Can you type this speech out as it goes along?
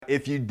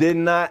If you did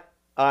not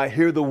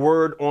hear the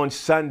word on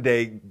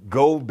Sunday,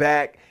 go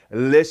back,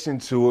 listen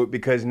to it,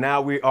 because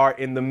now we are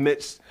in the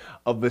midst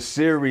of a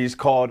series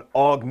called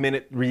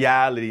Augmented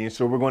Reality. And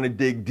so we're going to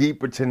dig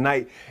deeper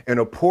tonight in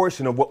a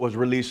portion of what was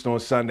released on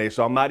Sunday.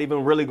 So I'm not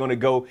even really going to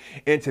go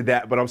into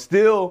that, but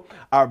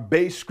our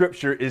base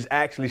scripture is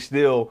actually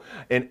still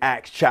in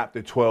Acts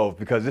chapter 12,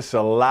 because there's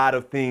a lot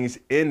of things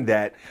in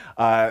that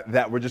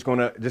that we're just going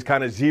to just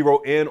kind of zero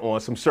in on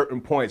some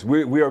certain points.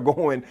 We are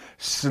going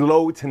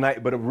slow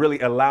tonight, but really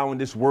allowing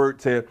this word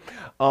to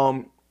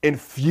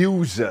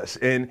infuse us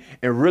and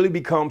really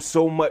become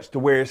so much to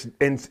where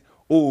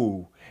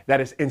that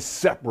it's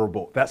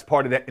inseparable. That's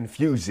part of that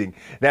infusing,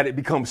 that it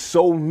becomes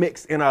so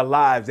mixed in our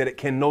lives that it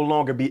can no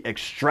longer be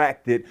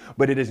extracted,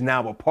 but it is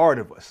now a part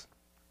of us.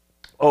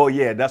 Oh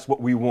yeah, that's what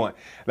we want.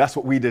 That's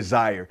what we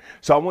desire.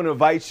 So I want to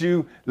invite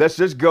you. Let's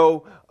just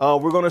go.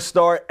 We're going to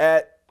start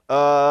at,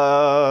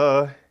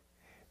 we're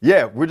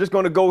just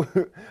going to go.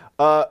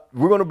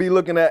 We're going to be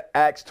looking at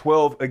Acts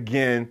 12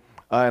 again.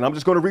 And I'm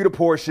just going to read a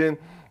portion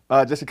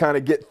just to kind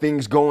of get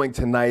things going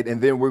tonight. And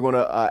then we're going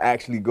to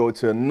actually go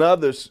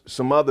to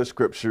some other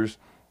scriptures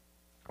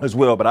as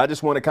well. But I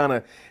just want to kind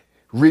of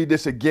read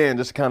this again,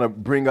 just to kind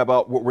of bring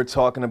about what we're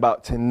talking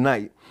about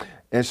tonight.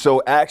 And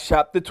so Acts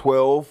chapter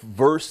 12,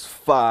 verse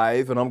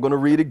 5, and I'm going to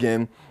read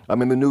again.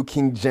 I'm in the New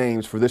King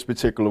James for this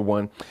particular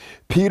one.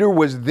 Peter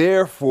was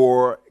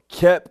therefore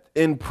kept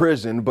in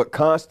prison, but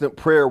constant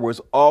prayer was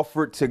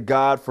offered to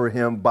God for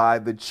him by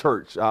the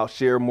church. I'll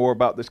share more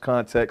about this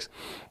context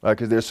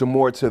because there's some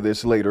more to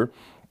this later.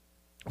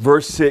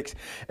 Verse 6,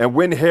 and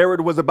when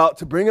Herod was about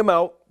to bring him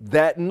out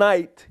that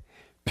night,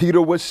 Peter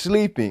was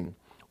sleeping,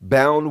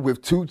 bound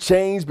with two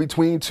chains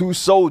between two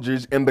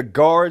soldiers, and the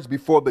guards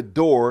before the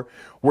door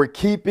were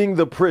keeping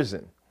the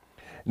prison.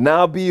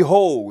 Now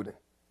behold,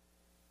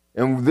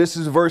 and this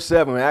is verse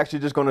 7. I'm actually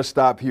just going to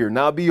stop here.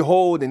 Now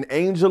behold, an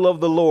angel of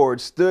the Lord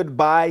stood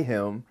by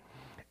him,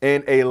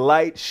 and a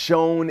light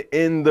shone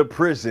in the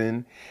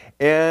prison.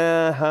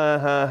 And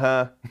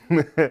a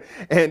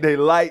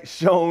light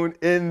shone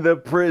in the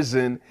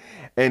prison,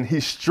 and he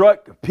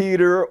struck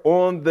Peter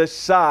on the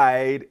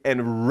side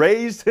and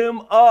raised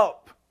him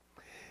up,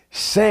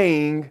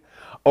 saying,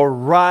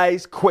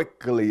 arise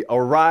quickly,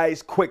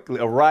 arise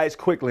quickly, arise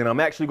quickly. And I'm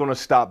actually going to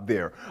stop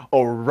there.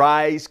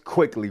 Arise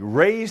quickly.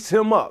 Raised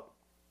him up.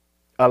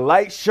 A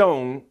light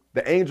shone.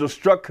 The angel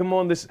struck him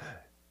on the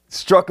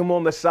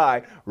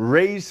side,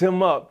 raised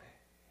him up,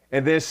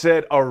 and then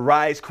said,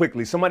 arise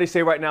quickly. Somebody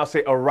say right now,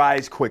 say,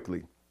 arise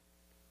quickly.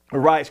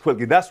 Arise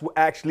quickly. That's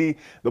actually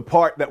the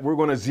part that we're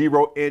going to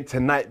zero in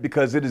tonight,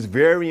 because it is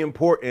very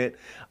important,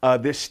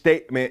 this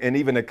statement and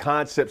even the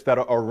concepts that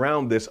are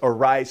around this,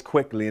 arise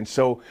quickly. And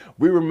so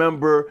we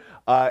remember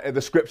the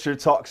scripture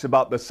talks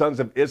about the sons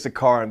of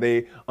Issachar, and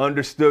they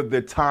understood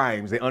the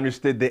times, they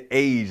understood the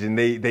age, and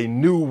they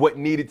knew what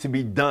needed to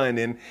be done,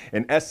 and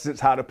in essence,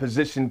 how to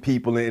position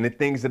people and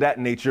things of that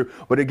nature.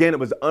 But again, it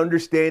was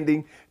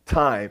understanding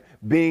time,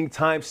 being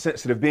time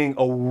sensitive, being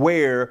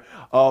aware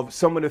of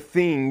some of the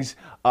things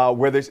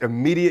where there's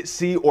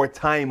immediacy or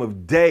time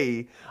of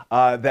day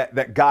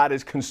that God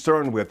is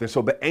concerned with. And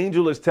so the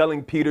angel is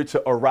telling Peter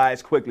to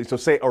arise quickly. So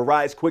say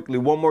arise quickly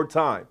one more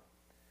time.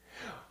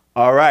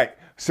 All right.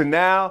 So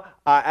now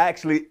I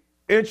actually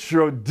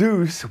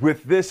introduce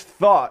with this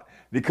thought,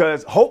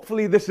 because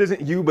hopefully this isn't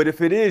you, but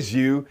if it is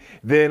you,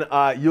 then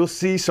you'll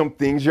see some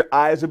things. Your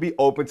eyes will be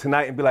open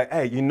tonight and be like,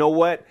 hey, you know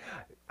what?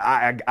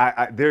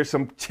 There's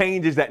some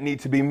changes that need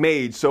to be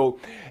made. So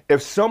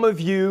if some of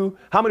you,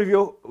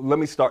 let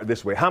me start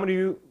this way. How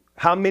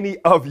many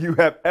of you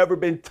have ever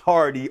been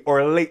tardy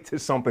or late to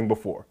something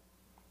before?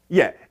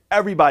 Yeah,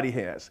 everybody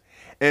has.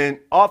 And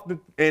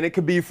it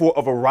could be for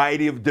a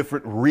variety of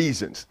different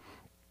reasons.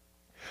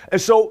 And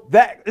so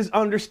that is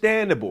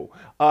understandable,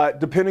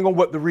 depending on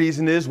what the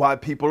reason is why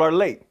people are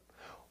late.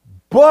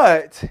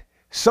 But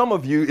some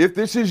of you, if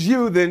this is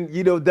you, then,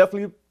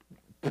 definitely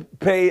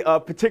pay a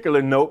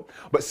particular note.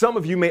 But some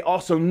of you may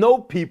also know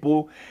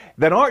people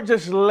that aren't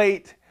just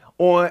late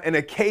on an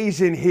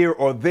occasion here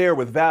or there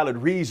with valid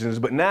reasons,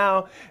 but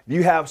now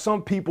you have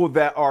some people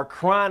that are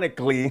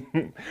chronically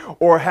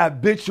or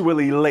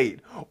habitually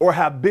late or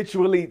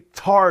habitually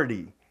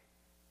tardy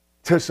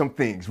to some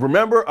things.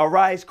 Remember,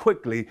 arise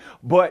quickly,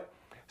 but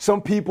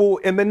some people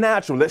in the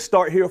natural. Let's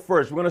start here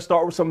first. We're going to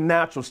start with some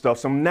natural stuff,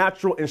 some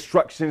natural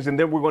instructions, and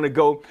then we're going to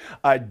go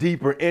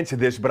deeper into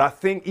this. But I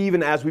think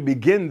even as we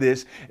begin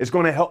this, it's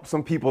going to help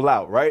some people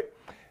out, right?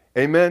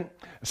 Amen.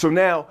 So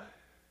now,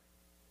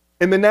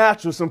 in the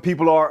natural, some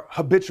people are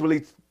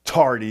habitually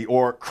tardy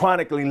or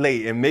chronically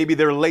late, and maybe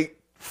they're late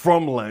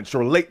from lunch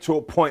or late to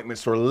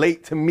appointments or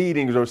late to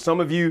meetings, or some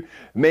of you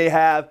may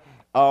have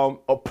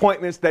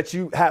appointments that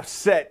you have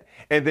set,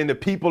 and then the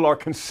people are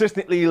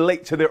consistently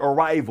late to their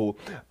arrival.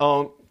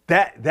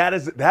 That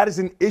is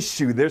an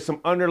issue. There's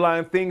some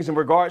underlying things in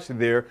regards to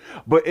there,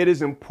 but it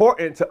is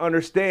important to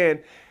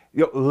understand,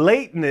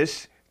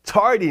 lateness,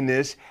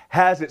 tardiness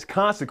has its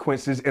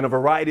consequences in a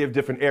variety of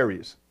different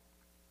areas.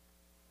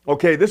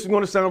 Okay, this is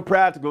going to sound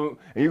practical, and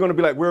you're going to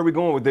be like, where are we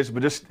going with this?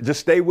 But just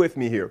stay with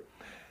me here.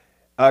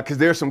 because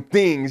there's some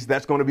things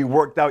that's going to be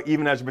worked out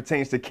even as it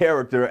pertains to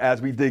character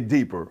as we dig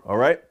deeper. All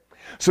right.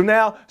 So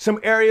now some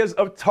areas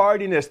of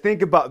tardiness.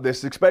 Think about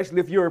this, especially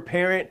if you're a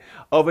parent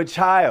of a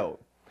child.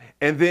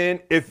 And then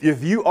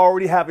if you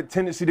already have a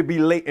tendency to be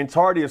late and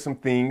tardy of some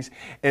things,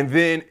 and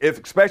then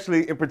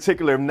especially in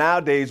particular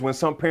nowadays when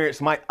some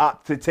parents might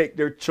opt to take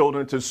their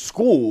children to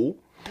school,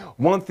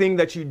 one thing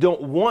that you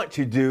don't want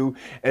to do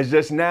is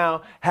just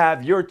now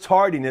have your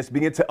tardiness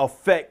begin to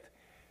affect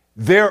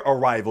their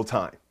arrival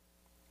time.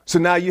 So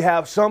now you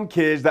have some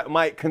kids that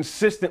might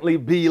consistently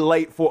be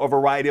late for a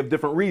variety of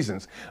different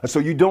reasons. So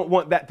you don't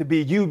want that to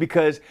be you,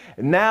 because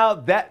now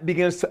that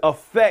begins to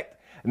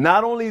affect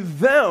not only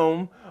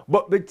them,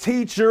 but the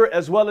teacher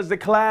as well as the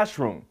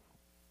classroom.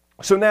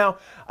 So now,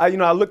 I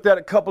looked at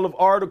a couple of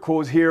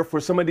articles here for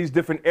some of these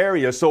different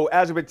areas. So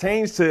as it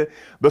pertains to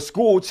the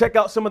school, check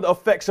out some of the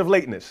effects of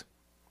lateness.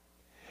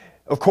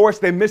 Of course,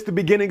 they miss the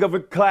beginning of a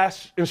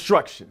class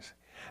instructions.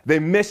 They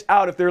miss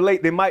out if they're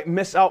late. They might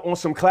miss out on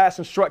some class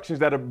instructions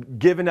that are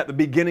given at the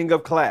beginning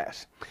of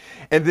class.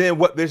 And then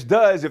what this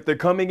does, if they're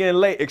coming in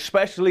late,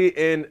 especially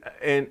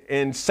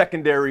in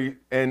secondary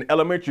and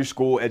elementary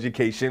school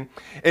education,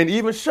 and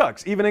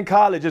even in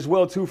college as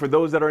well, too, for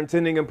those that are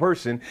attending in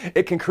person,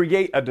 it can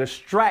create a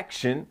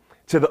distraction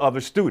to the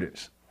other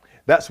students.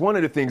 That's one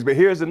of the things. But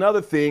here's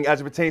another thing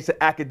as it pertains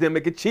to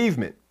academic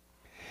achievement.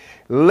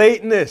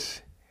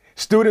 Lateness.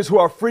 Students who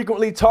are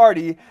frequently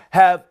tardy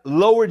have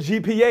lower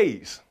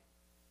GPAs.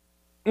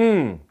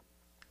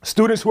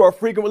 Students who are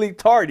frequently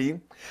tardy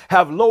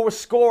have lower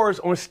scores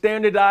on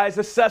standardized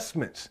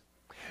assessments.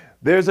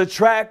 There's a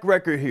track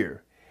record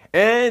here.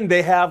 And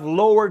they have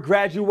lower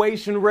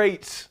graduation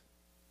rates.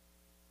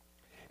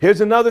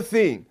 Here's another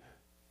thing.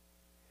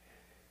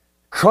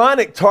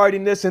 Chronic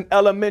tardiness in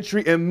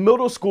elementary and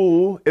middle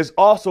school is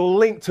also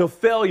linked to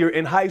failure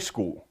in high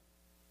school.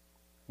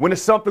 When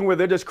it's something where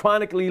they're just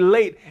chronically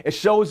late, it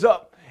shows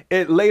up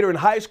later in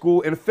high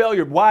school in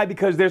failure. Why?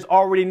 Because there's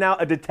already now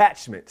a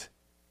detachment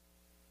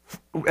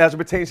as it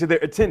pertains to their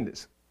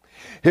attendance.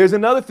 Here's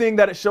another thing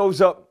that it shows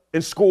up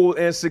in school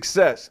and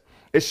success.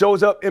 It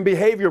shows up in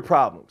behavior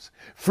problems.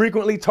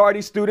 Frequently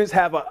tardy students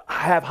have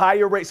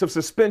higher rates of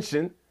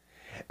suspension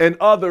and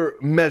other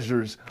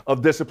measures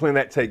of discipline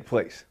that take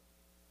place.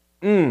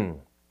 And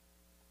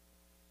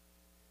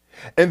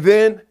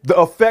then the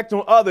effect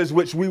on others,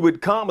 which we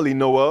would commonly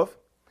know of.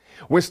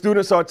 When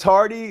students are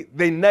tardy,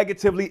 they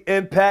negatively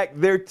impact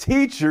their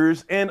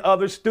teachers and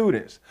other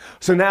students.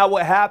 So now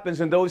what happens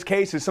in those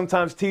cases,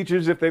 sometimes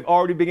teachers, if they've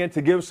already begun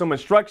to give some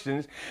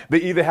instructions, they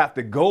either have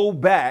to go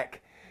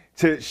back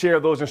to share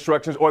those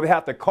instructions, or they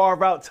have to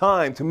carve out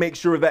time to make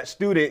sure that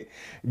student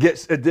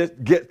gets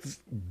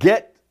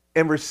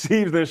and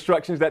receives the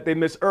instructions that they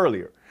missed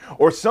earlier.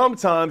 Or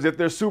sometimes if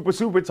they're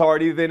super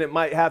tardy, then it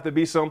might have to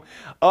be some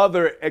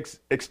other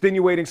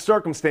extenuating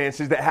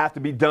circumstances that have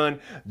to be done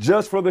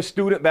just for the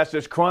student that's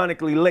just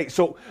chronically late.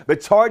 So the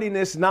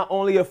tardiness not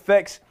only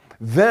affects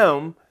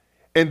them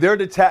and their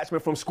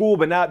detachment from school,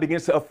 but now it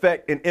begins to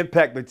affect and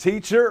impact the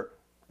teacher.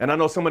 And I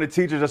know some of the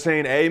teachers are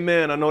saying,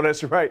 amen, I know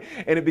that's right.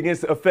 And it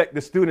begins to affect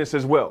the students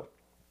as well.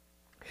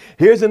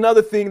 Here's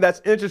another thing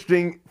that's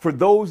interesting for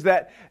those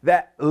that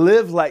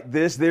live like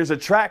this. There's a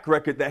track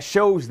record that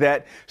shows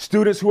that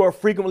students who are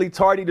frequently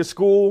tardy to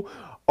school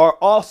are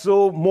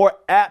also more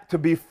apt to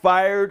be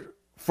fired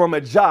from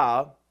a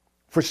job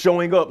for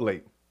showing up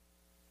late.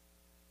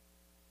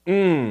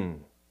 So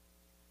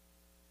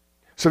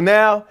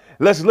now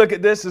let's look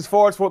at this as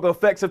far as for the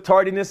effects of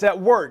tardiness at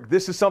work.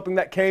 This is something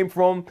that came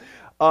from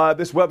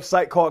this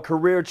website called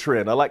Career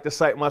Trend. I like to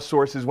cite my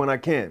sources when I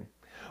can.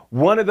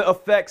 One of the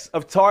effects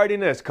of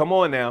tardiness, come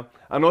on now.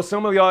 I know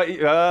some of y'all,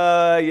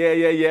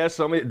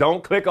 some of you,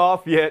 don't click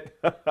off yet.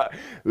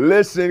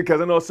 Listen, because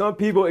I know some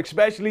people,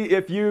 especially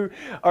if you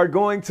are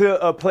going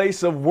to a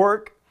place of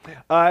work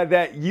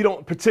that you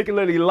don't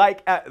particularly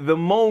like at the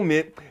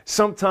moment,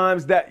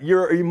 sometimes that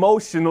your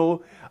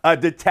emotional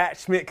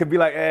detachment could be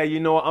like, hey,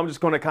 I'm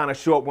just going to kind of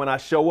show up when I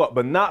show up,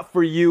 but not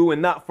for you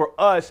and not for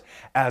us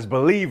as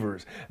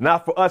believers,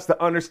 not for us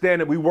to understand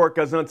that we work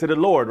as unto the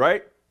Lord,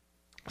 right?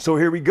 So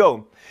here we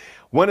go.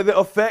 One of the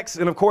effects,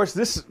 and of course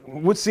this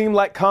would seem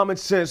like common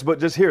sense, but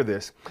just hear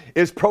this,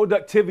 is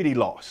productivity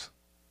loss.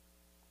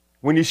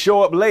 When you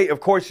show up late, of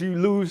course you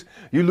lose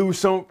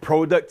some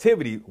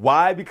productivity.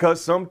 Why?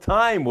 Because some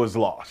time was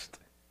lost.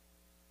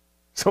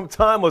 Some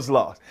time was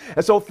lost.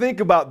 And so think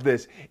about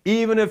this.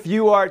 Even if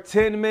you are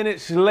 10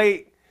 minutes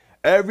late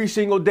every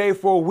single day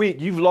for a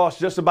week, you've lost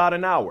just about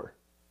an hour.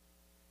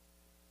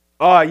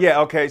 Oh, yeah.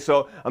 Okay.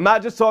 So I'm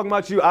not just talking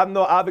about you. I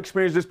know I've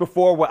experienced this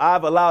before where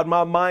I've allowed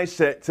my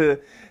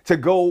mindset to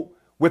go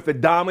with the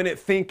dominant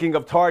thinking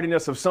of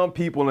tardiness of some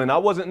people. And I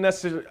wasn't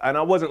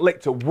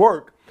late to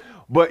work,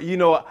 but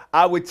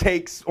I would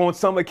take on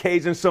some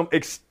occasions some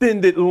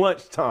extended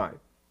lunch time.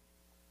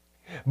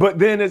 But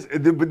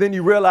then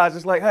you realize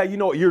it's like, hey,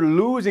 you're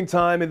losing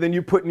time and then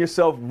you're putting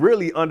yourself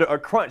really under a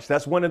crunch.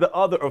 That's one of the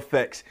other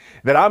effects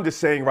that I'm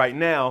just saying right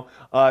now,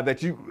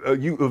 that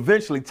you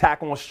eventually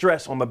tack on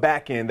stress on the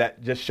back end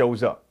that just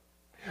shows up.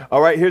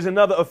 All right, here's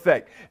another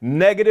effect.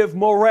 Negative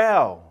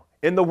morale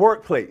in the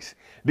workplace,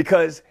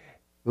 because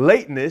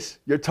lateness,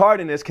 your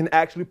tardiness, can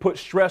actually put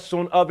stress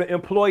on other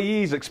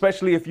employees,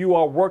 especially if you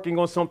are working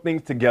on something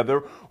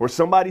together or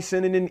somebody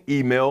sending an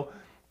email.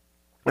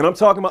 And I'm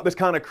talking about this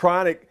kind of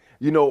chronic,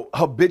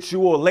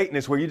 habitual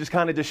lateness where you're just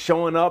kind of just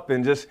showing up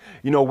and just,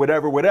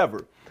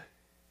 whatever.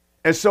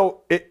 And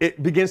so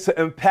it begins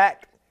to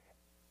impact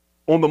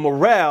on the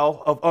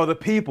morale of other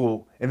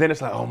people. And then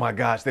it's like, oh my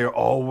gosh, they're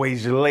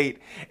always late.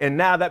 And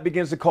now that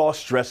begins to cause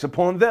stress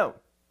upon them,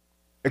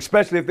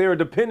 especially if they're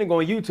depending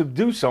on you to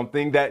do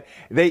something that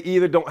they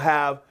either don't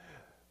have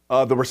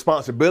the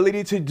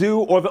responsibility to do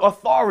or the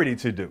authority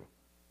to do.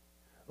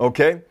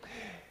 Okay.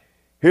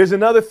 Here's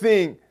another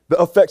thing,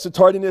 the effects of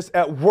tardiness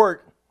at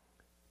work: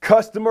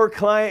 customer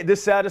client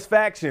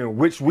dissatisfaction,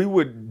 which we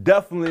would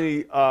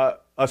definitely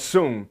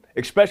assume,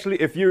 especially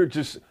if you're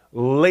just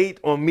late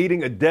on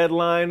meeting a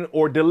deadline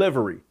or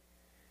delivery.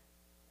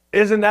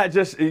 Isn't that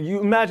just,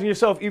 you imagine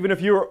yourself, even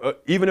if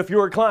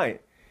you're a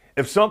client,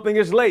 if something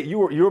is late,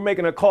 you're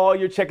making a call,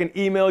 you're checking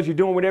emails, you're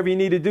doing whatever you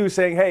need to do,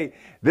 saying, hey,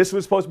 this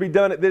was supposed to be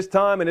done at this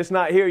time and it's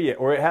not here yet,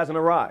 or it hasn't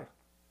arrived.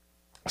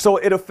 So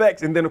it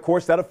affects, and then of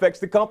course that affects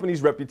the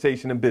company's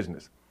reputation and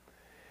business.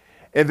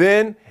 And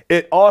then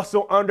it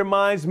also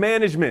undermines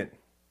management.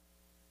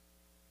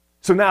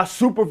 So now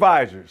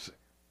supervisors,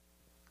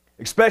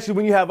 especially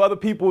when you have other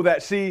people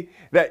that see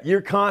that you're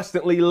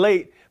constantly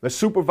late, the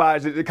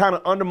supervisor, it kind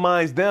of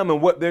undermines them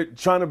and what they're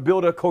trying to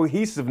build a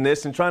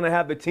cohesiveness and trying to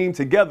have the team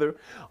together.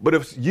 But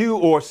if you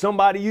or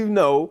somebody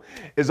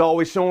is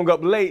always showing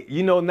up late,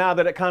 now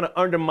that it kind of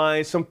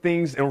undermines some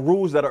things and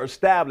rules that are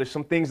established,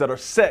 some things that are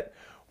set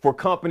for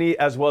company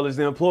as well as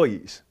the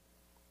employees.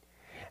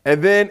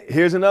 And then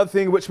here's another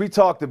thing which we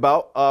talked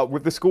about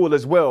with the school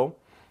as well.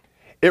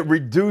 It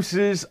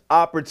reduces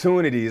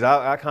opportunities.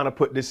 I kind of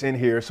put this in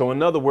here. So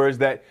in other words,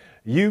 that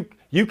you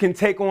can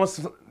take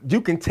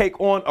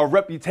on a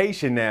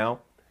reputation now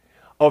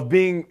of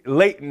being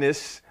late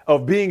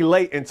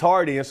and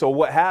tardy. And so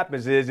what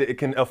happens is it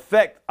can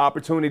affect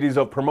opportunities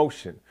of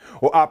promotion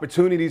or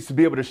opportunities to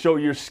be able to show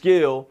your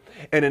skill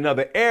in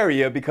another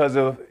area because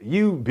of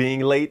you being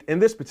late in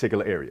this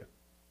particular area.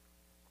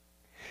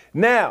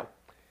 Now,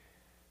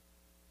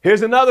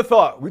 here's another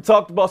thought. We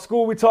talked about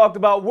school, we talked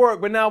about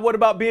work, but now what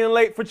about being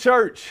late for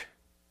church?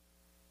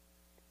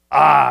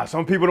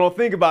 Some people don't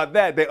think about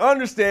that. They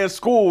understand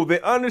school,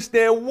 they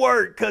understand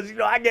work because,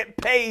 I get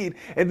paid.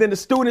 And then the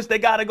students, they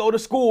got to go to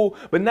school.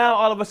 But now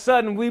all of a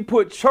sudden we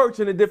put church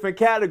in a different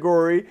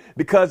category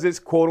because it's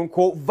quote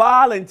unquote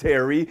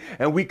voluntary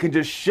and we can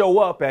just show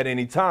up at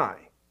any time.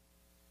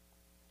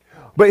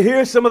 But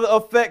here's some of the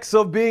effects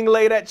of being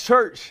late at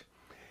church.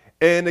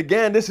 And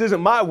again, this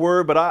isn't my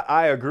word, but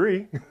I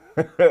agree.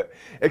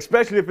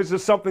 Especially if it's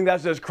just something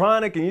that's just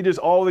chronic and you just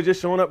always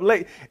just showing up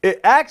late. It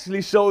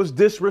actually shows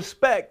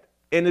disrespect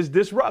and is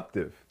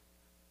disruptive.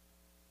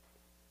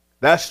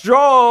 That's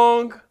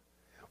strong,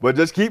 but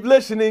just keep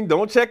listening.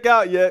 Don't check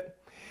out yet.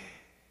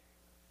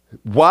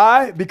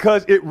 Why?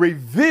 Because it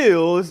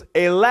reveals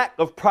a lack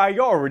of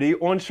priority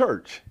on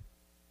church.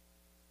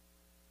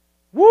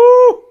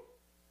 Woo!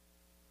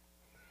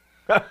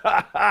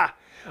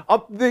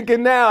 I'm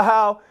thinking now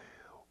how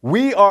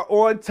we are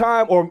on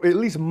time, or at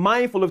least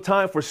mindful of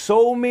time for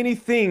so many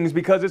things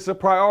because it's a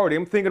priority.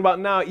 I'm thinking about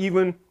now,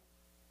 even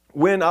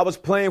when I was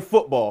playing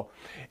football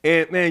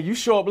and man, you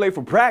show up late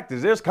for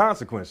practice, there's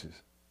consequences.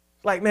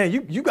 Like, man,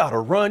 you got to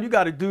run, you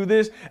got to do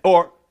this,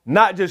 or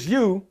not just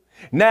you.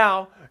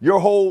 Now your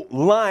whole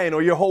line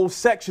or your whole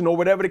section or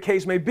whatever the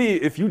case may be,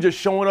 if you just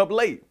showing up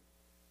late.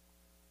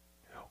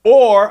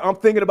 Or I'm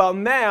thinking about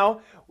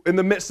now in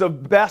the midst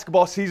of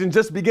basketball season,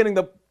 just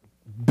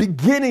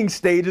beginning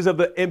stages of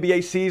the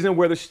NBA season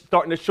where they're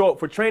starting to show up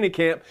for training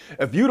camp.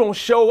 If you don't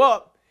show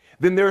up,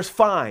 then there's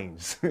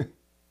fines.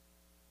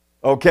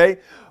 Okay.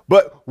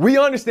 But we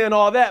understand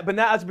all that. But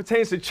now as it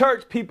pertains to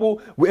church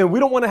people, and we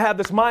don't want to have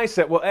this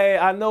mindset. Well, hey,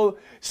 I know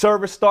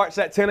service starts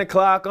at 10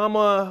 o'clock.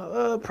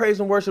 Praise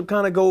and worship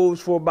kind of goes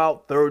for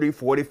about 30,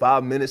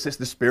 45 minutes since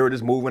the spirit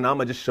is moving. I'm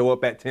going to just show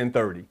up at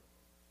 10:30.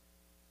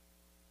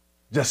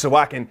 Just so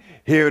I can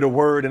hear the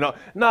word and all.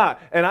 Nah,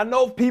 and I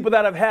know people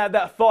that have had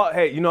that thought,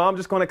 hey, I'm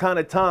just going to kind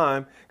of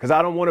time because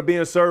I don't want to be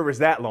in service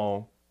that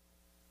long.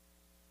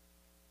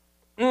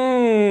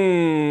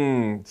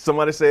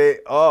 Somebody say,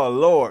 oh,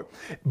 Lord.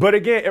 But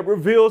again, it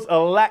reveals a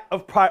lack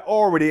of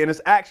priority and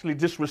it's actually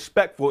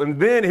disrespectful. And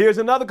then here's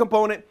another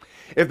component.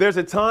 If there's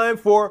a time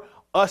for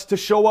us to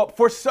show up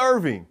for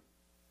serving.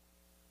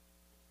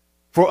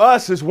 For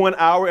us, it's 1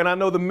 hour, and I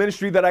know the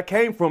ministry that I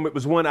came from, it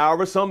was 1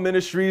 hour. Some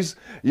ministries,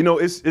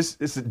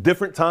 it's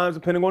different times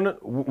depending on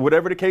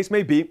whatever the case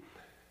may be.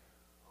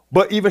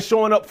 But even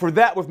showing up for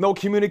that with no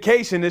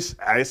communication, it's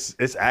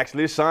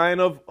actually a sign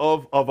of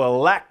a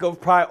lack of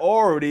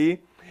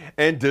priority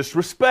and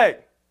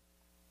disrespect.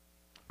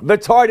 The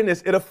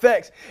tardiness, it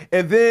affects.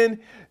 And then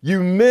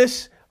you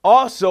miss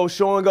also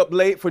showing up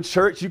late for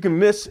church. You can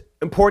miss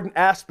important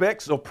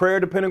aspects of prayer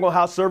depending on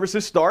how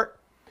services start,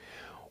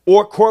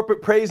 or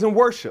corporate praise and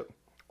worship,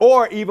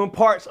 or even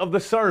parts of the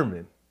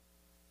sermon.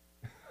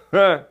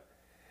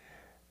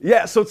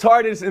 Yeah, so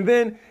tardiness. And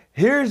then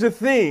here's the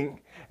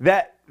thing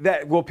that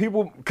well,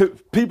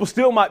 people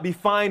still might be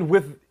fine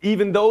with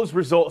even those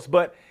results,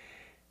 but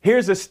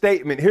here's a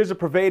statement. Here's a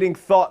pervading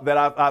thought that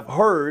I've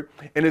heard,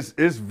 and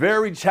it's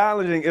very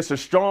challenging. It's a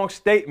strong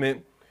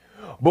statement,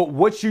 but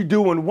what you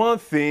do in one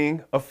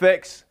thing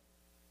affects,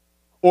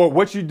 or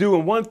what you do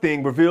in one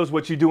thing reveals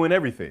what you do in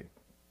everything.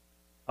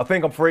 I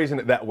think I'm phrasing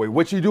it that way.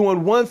 What you do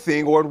in one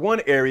thing or in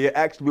one area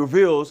actually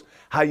reveals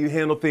how you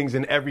handle things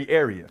in every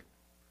area.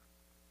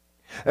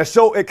 And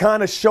so it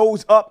kind of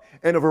shows up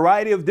in a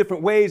variety of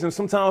different ways. And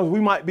sometimes we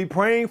might be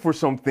praying for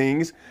some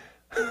things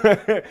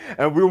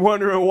and we're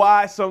wondering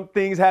why some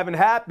things haven't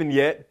happened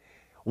yet.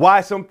 Why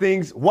some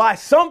things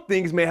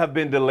may have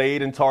been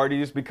delayed and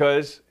tardy is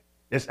because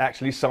it's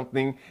actually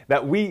something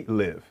that we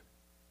live.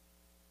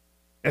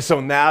 And so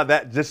now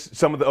that just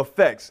some of the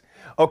effects.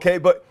 Okay,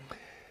 but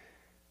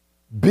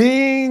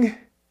being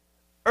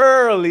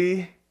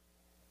early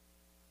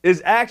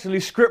is actually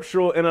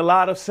scriptural in a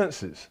lot of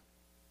senses.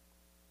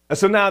 And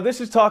so now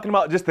this is talking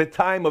about just the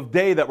time of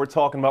day that we're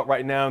talking about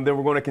right now, and then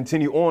we're going to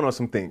continue on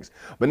some things.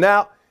 But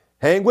now,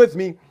 hang with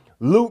me.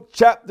 Luke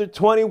chapter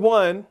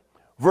 21,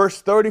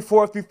 verse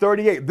 34 through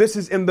 38. This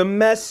is in the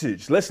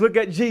Message. Let's look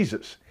at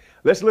Jesus.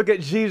 Let's look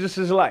at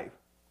Jesus' life.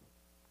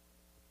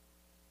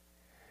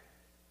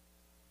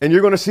 And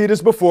you're going to see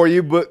this before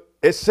you, but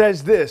it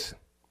says this.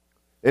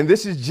 And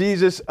this is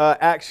Jesus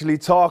actually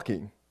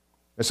talking.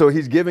 And so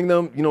he's giving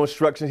them,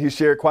 instructions. He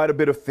shared quite a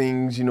bit of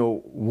things,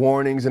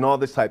 warnings and all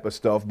this type of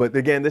stuff. But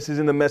again, this is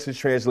in the Message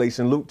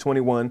translation, Luke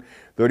 21,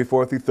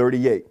 34 through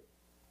 38.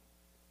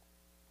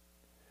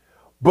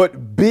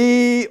 But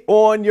be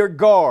on your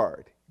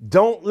guard.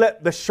 Don't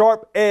let the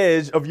sharp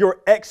edge of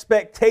your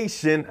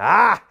expectation,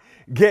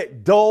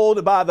 get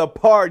dulled by the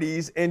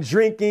parties and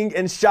drinking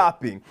and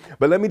shopping.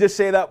 But let me just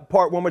say that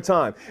part one more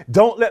time.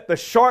 Don't let the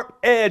sharp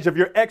edge of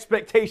your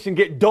expectation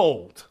get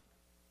dulled.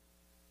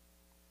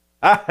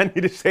 I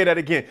need to say that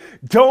again.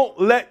 Don't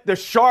let the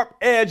sharp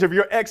edge of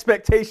your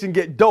expectation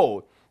get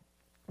dulled.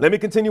 Let me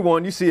continue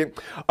on. You see it.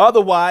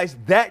 Otherwise,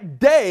 that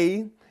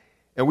day,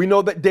 and we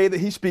know that day that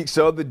he speaks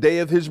of, the day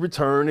of his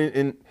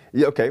return,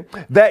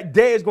 that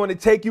day is going to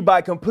take you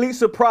by complete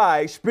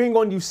surprise, spring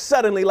on you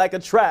suddenly like a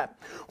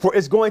trap, for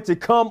it's going to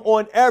come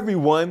on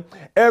everyone,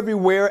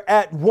 everywhere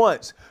at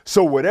once.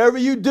 So whatever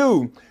you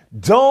do,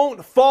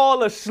 don't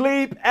fall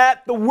asleep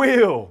at the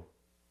wheel.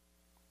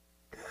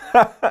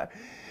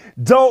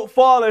 Don't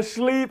fall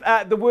asleep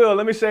at the wheel.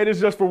 Let me say this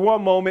just for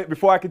one moment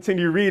before I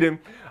continue reading.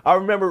 I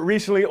remember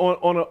recently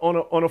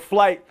on a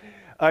flight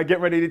getting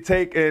ready to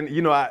take, and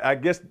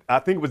I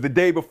think it was the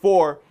day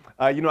before.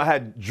 I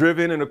had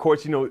driven, and of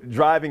course,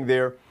 driving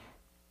there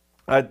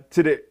I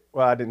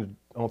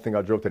don't think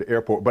I drove to the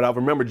airport, but I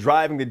remember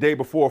driving the day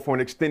before for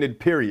an extended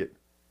period.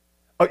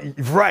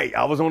 Right.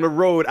 I was on the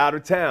road out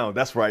of town.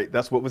 That's right.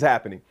 That's what was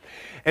happening.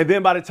 And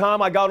then by the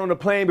time I got on the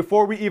plane,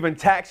 before we even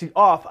taxied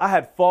off, I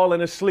had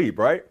fallen asleep,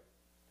 right?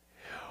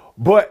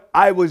 But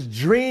I was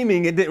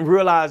dreaming and didn't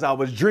realize I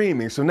was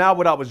dreaming. So now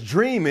what I was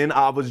dreaming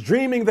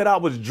that I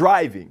was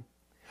driving.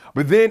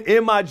 But then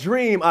in my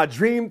dream, I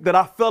dreamed that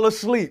I fell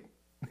asleep.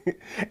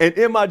 And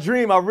in my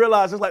dream, I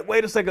realized, it's like,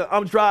 wait a second,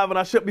 I'm driving.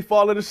 I should be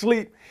falling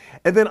asleep.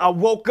 And then I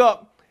woke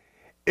up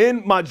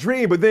in my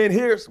dream. But then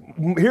here's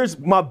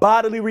my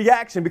bodily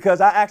reaction,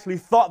 because I actually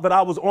thought that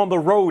I was on the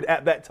road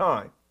at that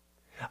time.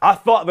 I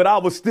thought that I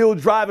was still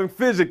driving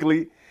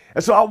physically.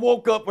 And so I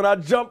woke up and I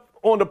jumped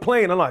on the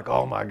plane. I'm like,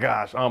 oh my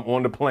gosh, I'm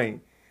on the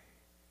plane.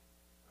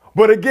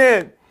 But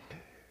again,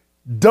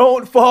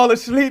 don't fall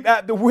asleep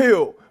at the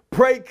wheel.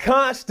 Pray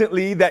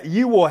constantly that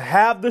you will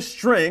have the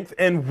strength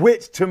and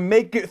wit to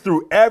make it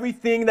through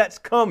everything that's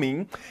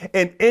coming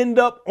and end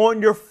up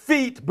on your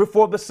feet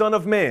before the Son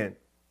of Man.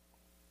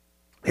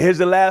 Here's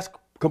the last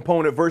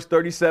component, verse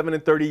 37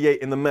 and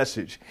 38 in the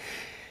Message.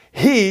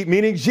 He,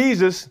 meaning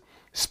Jesus,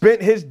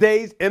 spent his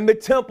days in the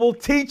temple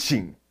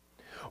teaching,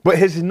 but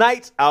his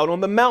nights out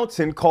on the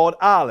mountain called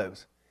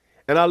Olives.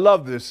 And I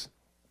love this.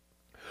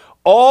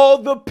 All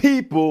the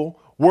people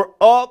were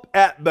up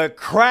at the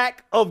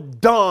crack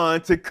of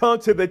dawn to come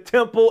to the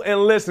temple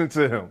and listen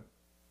to him.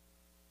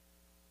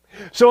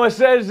 So it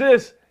says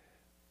this,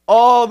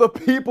 all the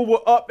people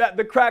were up at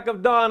the crack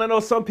of dawn. I know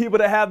some people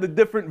that have the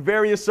different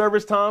various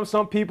service times,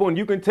 some people, and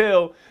you can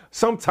tell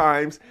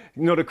sometimes,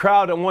 the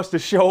crowd that wants to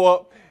show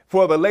up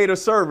for the later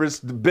service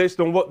based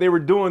on what they were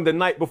doing the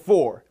night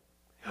before.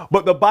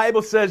 But the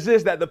Bible says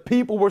this, that the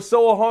people were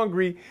so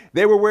hungry,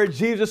 they were where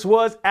Jesus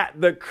was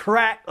at the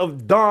crack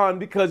of dawn,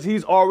 because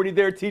he's already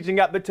there teaching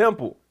at the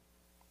temple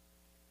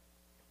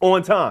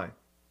on time.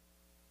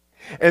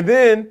 And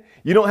then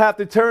you don't have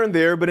to turn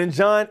there, but in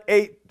John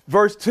 8,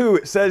 verse 2,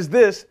 it says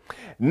this,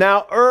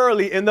 now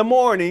early in the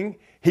morning,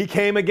 he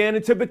came again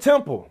into the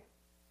temple.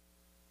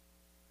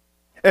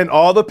 And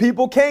all the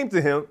people came to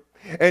him,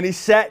 and he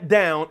sat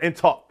down and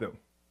taught them.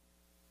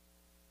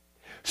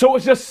 So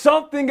it's just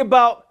something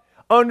about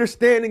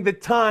understanding the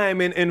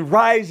time and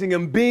rising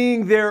and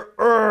being there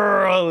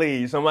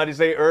early. Somebody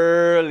say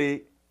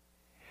early,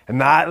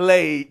 not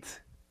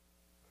late.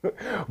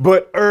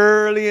 But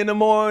early in the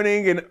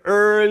morning and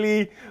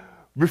early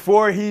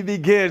before he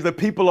begins, the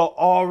people are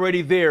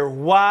already there.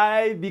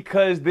 Why?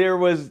 Because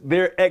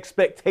their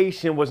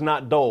expectation was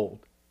not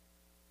dulled.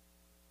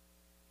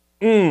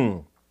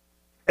 And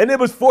it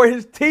was for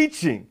his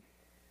teaching.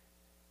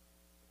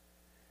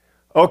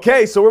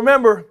 Okay, so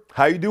remember,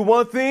 how you do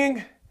one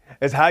thing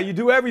is how you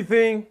do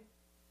everything.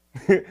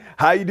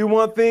 How you do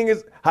one thing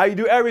is how you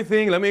do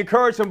everything. Let me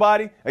encourage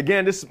somebody.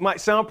 Again, this might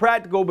sound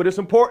practical, but it's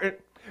important.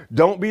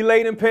 Don't be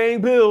late in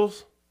paying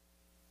bills.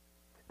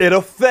 It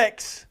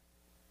affects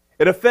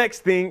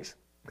things.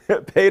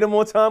 Pay them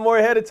on time or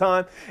ahead of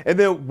time. And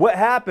then what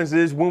happens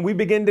is when we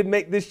begin to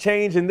make this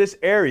change in this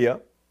area,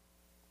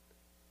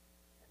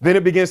 then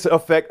it begins to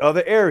affect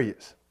other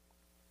areas.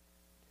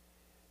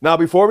 Now,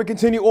 before we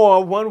continue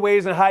on, one way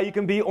is in how you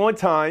can be on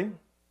time,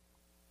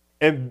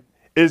 and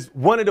is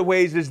one of the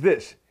ways is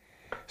this.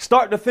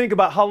 Start to think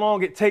about how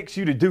long it takes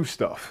you to do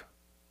stuff.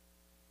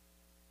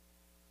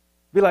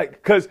 Be like,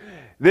 because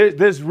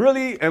there's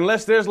really,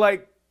 unless there's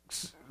like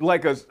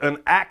an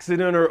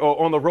accident or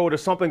on the road or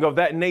something of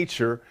that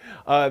nature,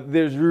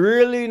 there's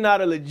really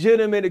not a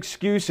legitimate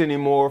excuse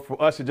anymore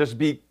for us to just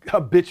be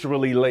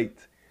habitually late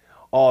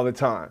all the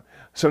time.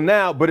 So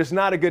now, but it's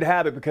not a good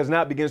habit because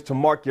now it begins to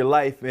mark your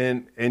life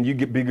and you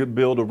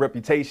build a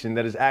reputation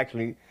that is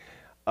actually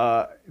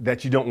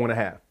that you don't want to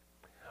have.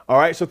 All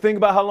right, so think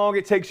about how long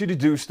it takes you to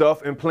do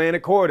stuff and plan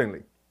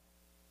accordingly.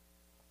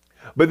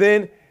 But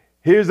then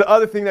here's the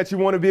other thing that you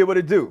want to be able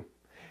to do.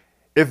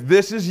 If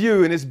this is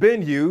you and it's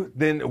been you,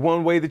 then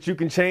one way that you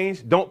can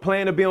change, don't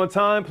plan to be on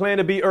time, plan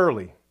to be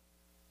early.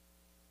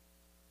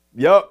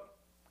 Yup,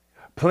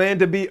 plan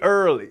to be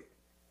early.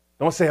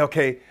 Don't say,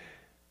 okay,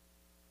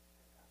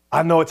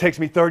 I know it takes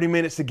me 30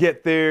 minutes to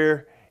get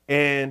there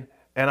and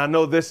I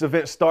know this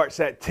event starts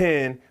at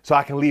 10, so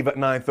I can leave at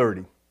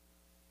 9:30.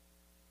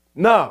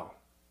 No.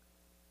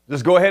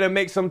 Just go ahead and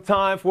make some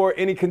time for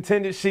any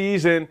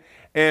contingencies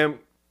and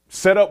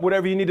set up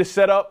whatever you need to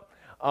set up.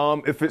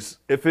 If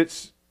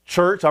it's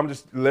church,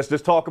 let's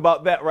just talk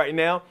about that right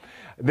now.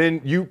 Then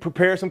you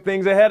prepare some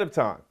things ahead of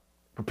time.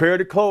 Prepare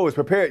the clothes,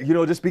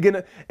 just begin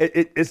to,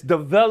 it's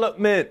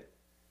development.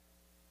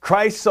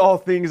 Christ saw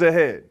things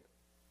ahead.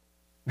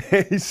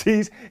 He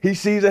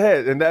sees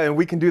ahead, and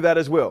we can do that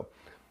as well.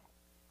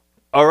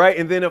 All right.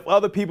 And then if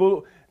other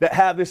people that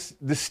have this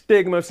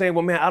stigma of saying,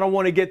 well, man, I don't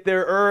want to get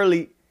there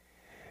early,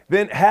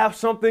 then have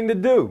something to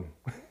do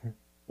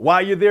while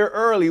you're there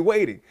early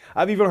waiting.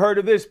 I've even heard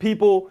of this.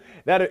 People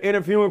that are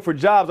interviewing for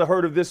jobs, I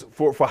heard of this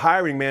for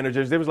hiring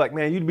managers. They was like,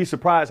 man, you'd be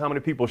surprised how many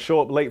people show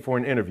up late for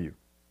an interview.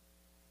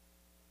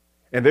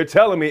 And they're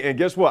telling me, and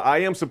guess what? I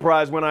am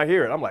surprised when I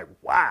hear it. I'm like,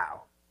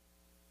 wow.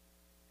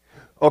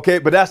 Okay,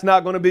 but that's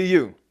not going to be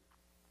you.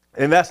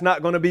 And that's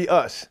not going to be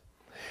us.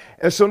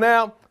 And so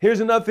now here's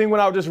another thing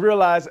when I just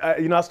realized,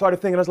 I started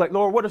thinking, I was like,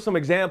 Lord, what are some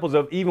examples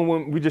of even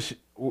when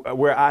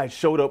where I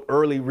showed up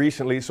early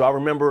recently? So I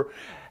remember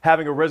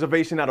having a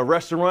reservation at a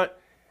restaurant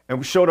and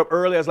we showed up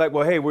early. I was like,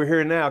 well, hey, we're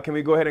here now. Can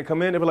we go ahead and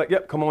come in? They were like,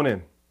 yep, come on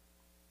in.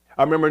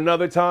 I remember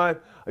another time,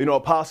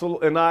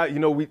 Apostle and I,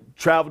 we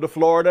traveled to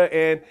Florida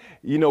and,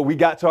 we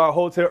got to our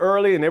hotel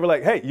early and they were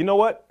like, hey, you know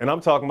what? And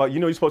I'm talking about,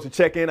 you're supposed to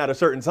check in at a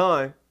certain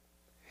time.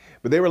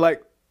 But they were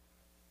like,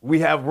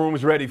 we have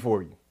rooms ready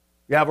for you.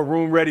 We have a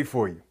room ready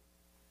for you.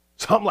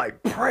 So I'm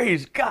like,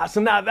 praise God. So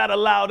now that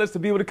allowed us to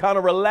be able to kind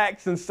of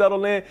relax and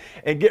settle in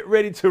and get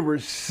ready to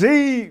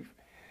receive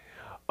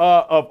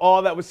of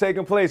all that was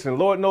taking place. And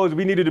Lord knows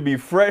we needed to be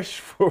fresh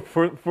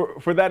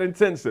for that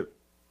intensive.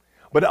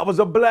 But that was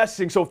a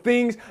blessing. So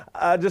things,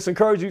 I just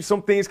encourage you,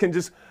 some things can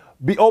just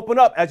be open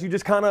up as you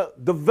just kind of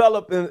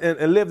develop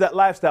and live that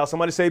lifestyle.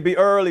 Somebody say be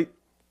early.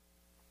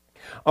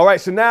 All right,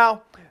 so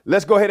now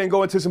let's go ahead and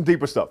go into some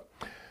deeper stuff.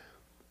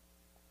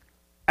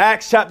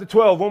 Acts chapter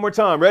 12, one more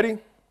time. Ready?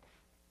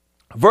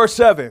 Verse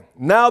 7.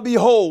 Now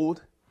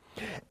behold,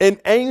 an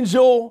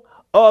angel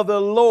of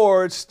the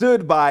Lord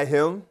stood by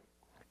him,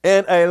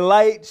 and a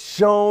light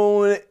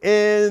shone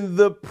in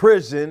the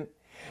prison,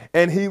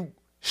 and he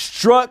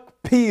struck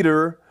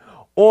Peter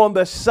on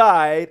the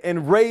side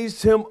and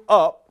raised him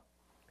up,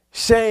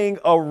 saying,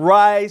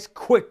 arise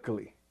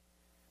quickly.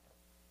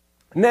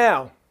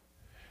 Now,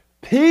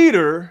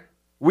 Peter,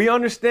 we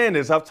understand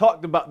this. I've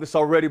talked about this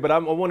already, but I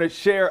want to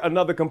share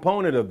another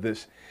component of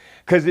this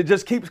because it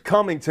just keeps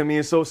coming to me.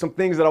 And so some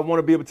things that I want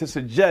to be able to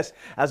suggest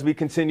as we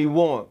continue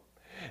on.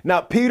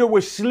 Now, Peter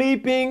was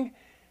sleeping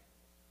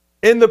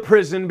in the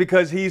prison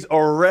because he's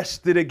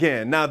arrested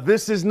again. Now,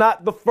 this is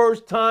not the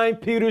first time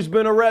Peter's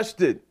been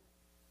arrested.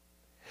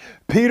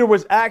 Peter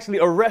was actually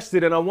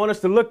arrested, and I want us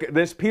to look at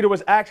this. Peter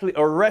was actually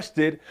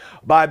arrested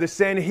by the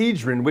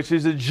Sanhedrin, which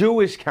is a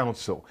Jewish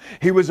council.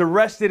 He was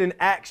arrested in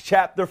Acts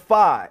chapter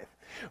 5.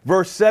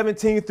 Verse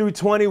 17 through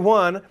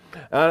 21,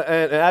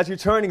 and as you're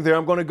turning there,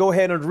 I'm going to go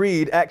ahead and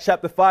read Acts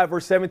chapter 5,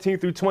 verse 17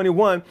 through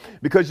 21,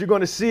 because you're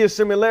going to see a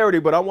similarity,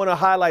 but I want to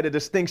highlight a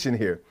distinction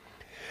here.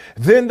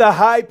 Then the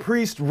high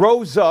priest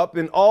rose up,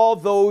 and all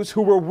those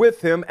who were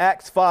with him,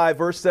 Acts 5,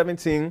 verse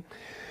 17,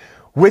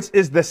 which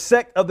is the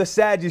sect of the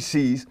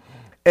Sadducees,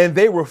 And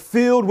they were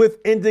filled with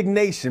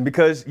indignation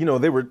because,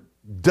 they were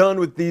done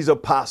with these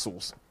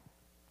apostles.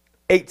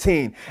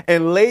 18,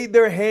 and laid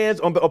their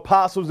hands on the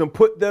apostles and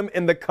put them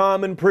in the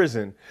common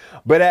prison.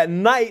 But at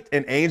night,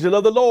 an angel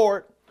of the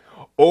Lord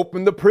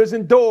opened the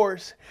prison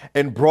doors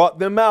and brought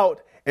them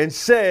out and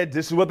said,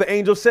 this is what the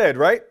angel said,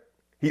 right?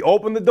 He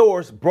opened the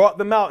doors, brought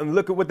them out, and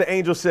look at what the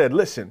angel said.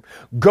 Listen,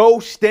 go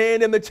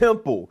stand in the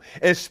temple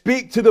and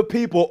speak to the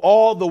people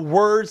all the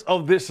words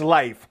of this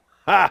life.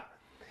 Ha!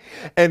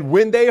 And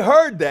when they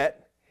heard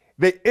that,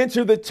 they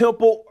entered the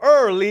temple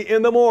early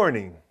in the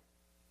morning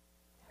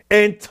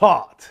and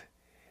taught.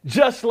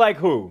 Just like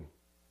who?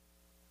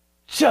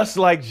 Just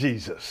like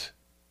Jesus.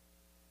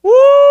 Woo!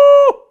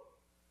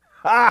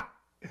 Ha!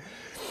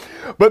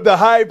 But the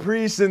high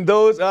priest and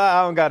those,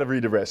 I don't got to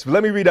read the rest. But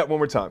let me read that one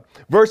more time.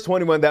 Verse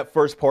 21, that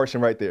first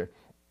portion right there.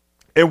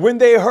 And when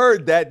they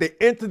heard that, they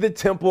entered the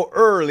temple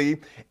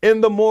early in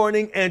the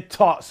morning and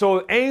taught.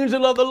 So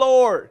angel of the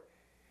Lord.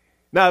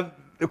 Now,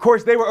 of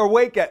course, they were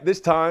awake at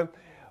this time,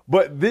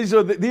 but these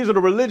are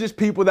the religious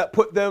people that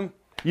put them,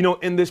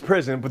 in this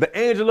prison. But the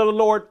angel of the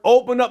Lord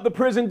opened up the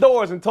prison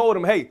doors and told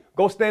them, hey,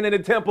 go stand in the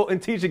temple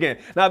and teach again.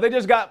 Now, they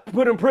just got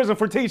put in prison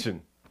for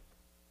teaching.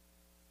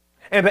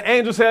 And the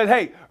angel said,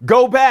 hey,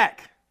 go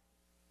back.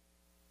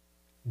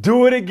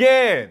 Do it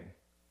again.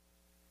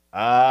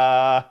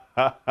 Hold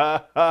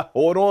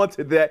on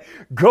to that.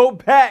 Go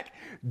back.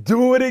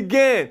 Do it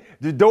again.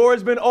 The door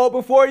has been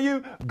open for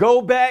you.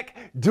 Go back.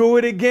 Do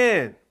it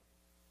again.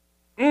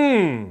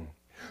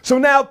 So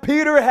now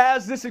Peter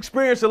has this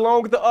experience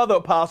along with the other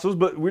apostles,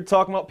 but we're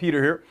talking about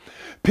Peter here.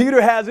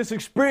 Peter has this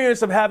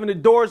experience of having the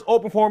doors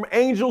open for him,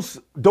 angels,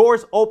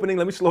 doors opening.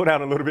 Let me slow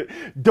down a little bit.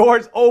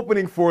 Doors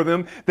opening for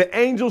them, the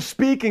angel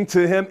speaking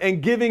to him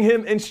and giving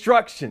him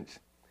instructions.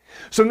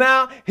 So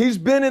now he's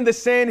been in the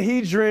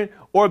Sanhedrin,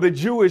 or the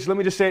Jewish, let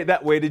me just say it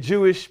that way, the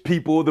Jewish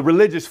people, the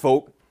religious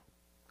folk,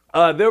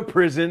 their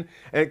prison,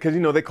 and because,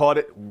 they called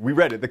it, we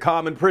read it, the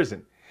common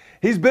prison.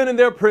 He's been in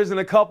their prison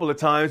a couple of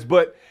times,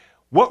 but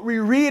what we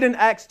read in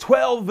Acts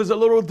 12 is a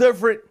little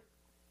different.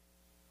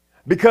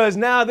 Because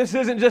now this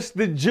isn't just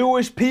the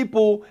Jewish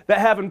people that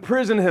have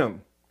imprisoned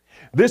him.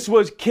 This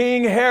was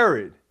King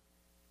Herod.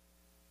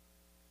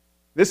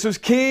 This was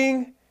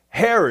King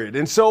Herod.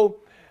 And so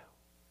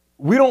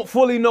we don't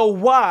fully know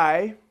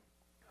why,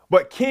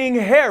 but King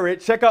Herod,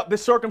 check out the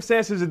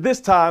circumstances at this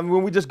time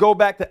when we just go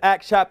back to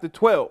Acts chapter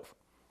 12.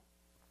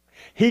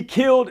 He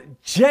killed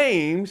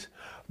James,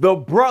 the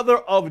brother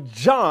of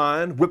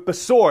John, with the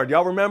sword.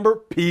 Y'all remember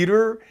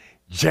Peter,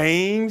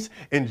 James,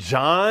 and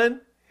John?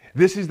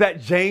 This is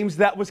that James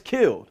that was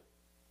killed.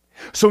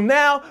 So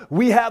now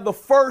we have the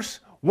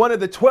first one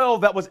of the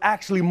 12 that was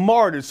actually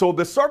martyred. So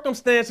the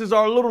circumstances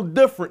are a little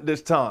different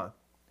this time.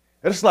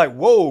 It's like,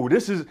 whoa,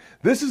 this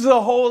is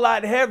a whole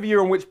lot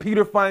heavier in which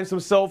Peter finds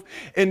himself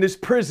in this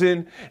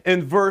prison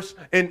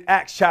in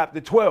Acts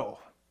chapter 12.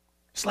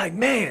 It's like,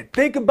 man,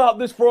 think about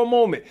this for a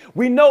moment.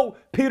 We know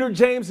Peter,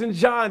 James, and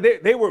John,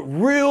 they were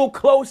real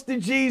close to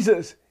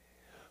Jesus.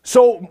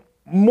 So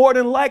more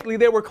than likely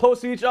they were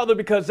close to each other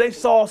because they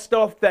saw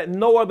stuff that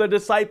no other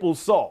disciples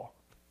saw.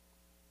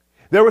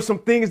 There were some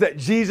things that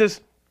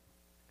Jesus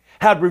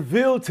had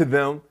revealed to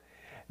them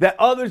that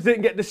others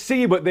didn't get to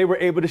see, but they were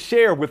able to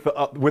share with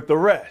the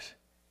rest.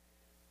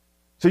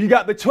 So you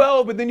got the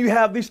 12, but then you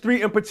have these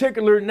three in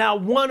particular. Now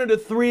one of the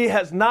three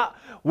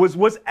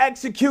was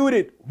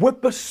executed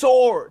with the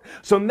sword.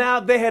 So now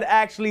they had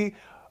actually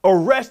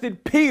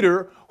arrested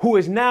Peter, who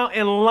is now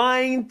in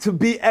line to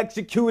be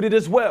executed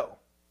as well.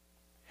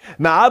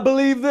 Now I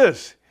believe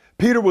this.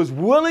 Peter was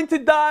willing to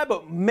die,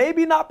 but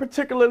maybe not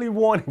particularly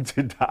wanting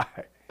to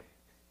die.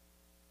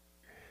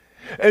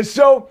 And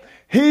so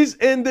he's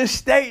in this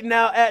state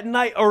now at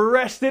night,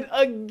 arrested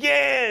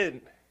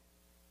again.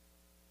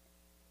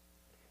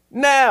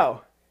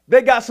 Now,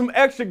 they got some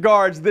extra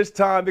guards this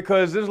time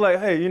because it's like,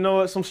 hey, you know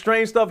what? Some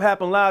strange stuff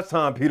happened last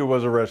time Peter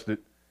was arrested.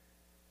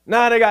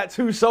 Now they got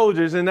 2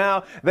 soldiers, and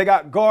now they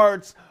got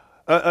guards,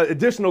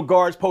 additional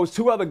guards posts,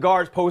 2 other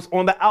guards posts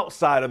on the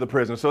outside of the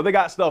prison. So they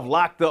got stuff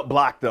locked up,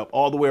 blocked up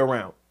all the way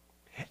around.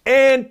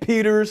 And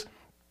Peter's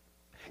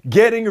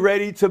getting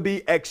ready to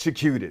be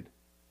executed.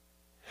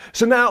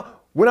 So now,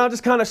 when I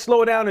just kind of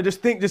slow down and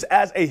just think just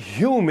as a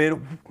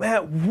human,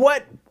 man,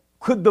 what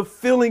could the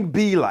feeling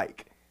be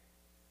like?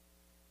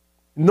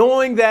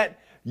 Knowing that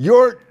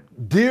your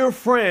dear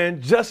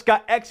friend just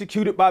got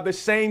executed by the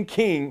same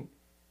king,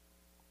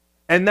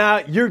 and now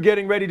you're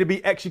getting ready to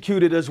be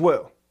executed as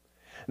well.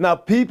 Now,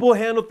 people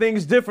handle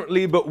things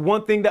differently, but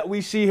one thing that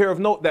we see here of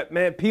note that,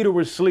 man, Peter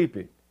was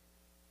sleeping.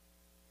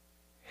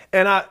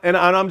 And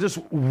I'm just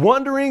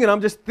wondering, and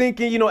I'm just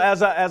thinking, you know,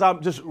 as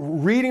I'm just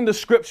reading the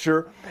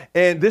scripture,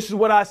 and this is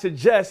what I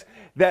suggest,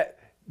 that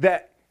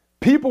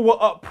people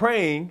were up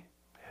praying.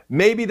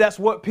 Maybe that's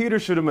what Peter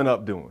should have been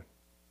up doing.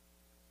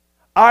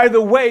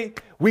 Either way,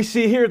 we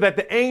see here that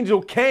the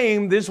angel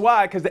came. This is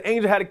why, because the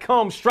angel had to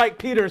come, strike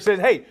Peter, and said,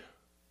 hey,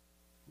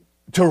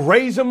 to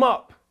raise him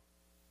up.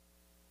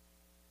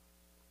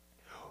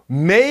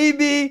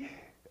 Maybe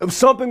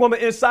something on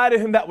the inside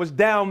of him that was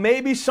down.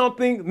 Maybe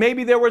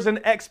there was an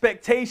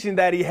expectation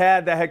that he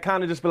had that had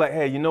kind of just been like,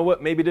 hey, you know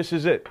what? Maybe this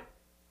is it.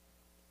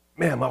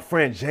 Man, my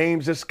friend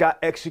James just got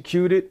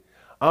executed.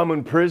 I'm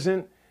in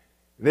prison.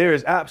 There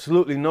is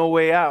absolutely no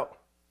way out.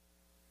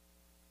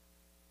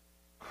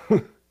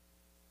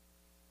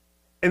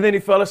 And then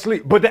he fell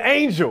asleep. But the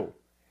angel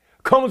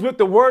comes with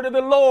the word of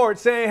the Lord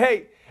saying,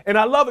 hey, and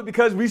I love it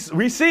because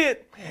we see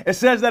it. It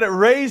says that it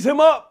raised him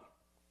up.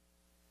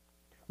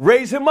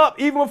 Raised him up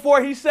even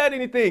before he said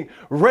anything.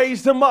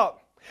 Raised him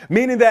up.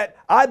 Meaning that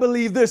I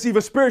believe this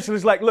even spiritually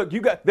is like, look,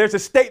 there's a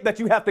state that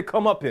you have to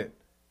come up in.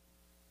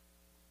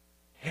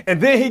 And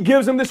then he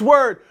gives him this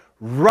word,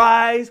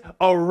 rise,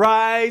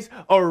 arise,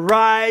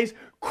 arise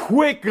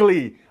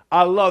quickly.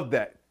 I love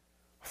that.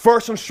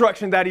 First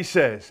instruction that he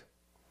says,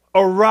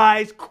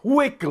 arise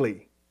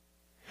quickly.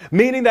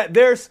 Meaning that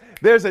there's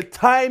a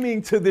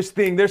timing to this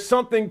thing. There's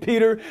something,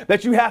 Peter,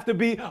 that you have to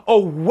be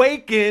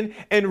awakened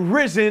and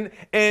risen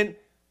and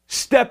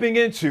stepping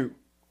into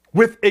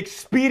with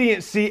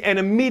expediency and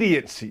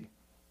immediacy.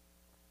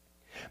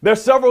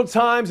 There's several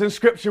times in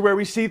scripture where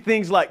we see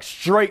things like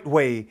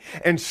straightway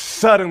and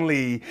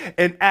suddenly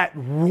and at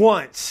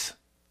once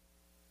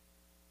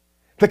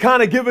to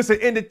kind of give us an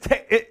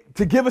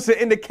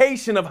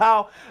indication of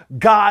how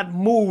God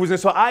moves. And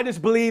so I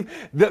just believe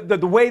that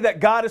the way that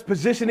God is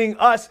positioning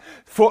us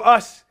for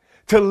us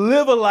to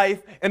live a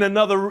life in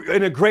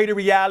a greater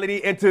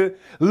reality and to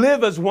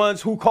live as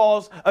ones who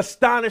cause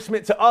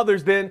astonishment to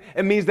others, then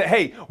it means that,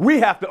 hey, we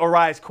have to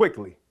arise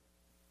quickly.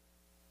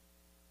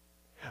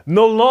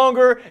 No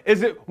longer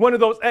is it one of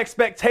those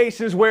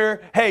expectations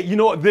where, hey, you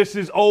know what, this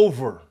is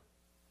over.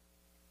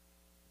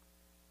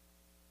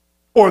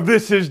 Or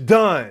this is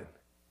done.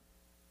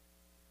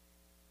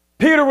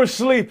 Peter was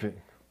sleeping.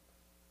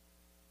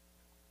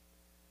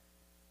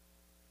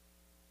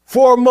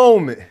 For a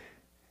moment.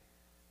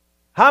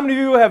 How many of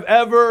you have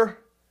ever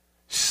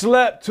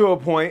slept to a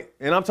point,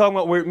 and I'm talking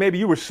about where maybe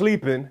you were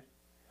sleeping,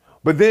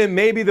 but then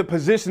maybe the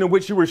position in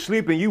which you were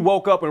sleeping, you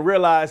woke up and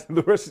realized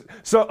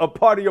a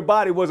part of your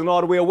body wasn't all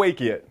the way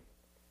awake yet.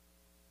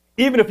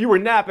 Even if you were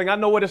napping, I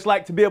know what it's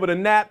like to be able to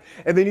nap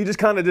and then you just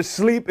kind of just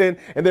sleep and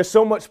there's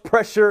so much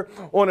pressure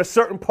on a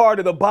certain part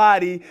of the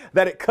body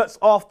that it cuts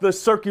off the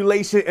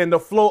circulation and the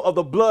flow of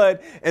the blood.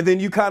 And then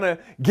you kind of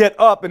get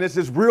up and it's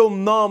just real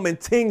numb and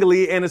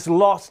tingly and it's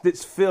lost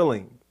its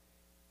feeling.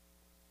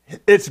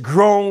 It's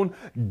grown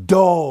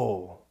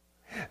dull.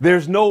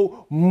 There's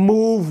no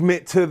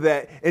movement to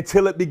that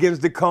until it begins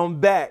to come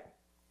back.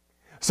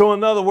 So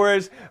in other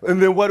words,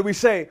 and then what do we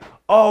say?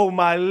 Oh,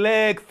 my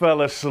leg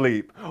fell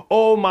asleep.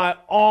 Oh, my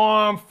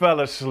arm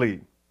fell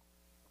asleep.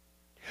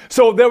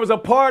 So there was a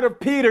part of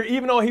Peter,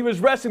 even though he was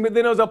resting, but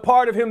then there was a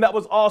part of him that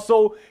was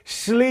also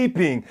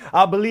sleeping.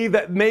 I believe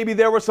that maybe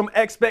there was some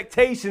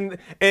expectation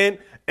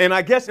and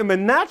I guess in the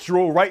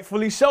natural,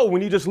 rightfully so,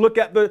 when you just look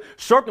at the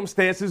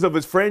circumstances of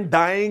his friend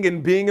dying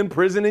and being in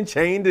prison and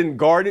chained and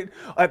guarded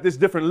at this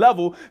different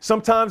level,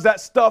 sometimes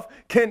that stuff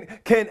can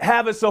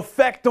have its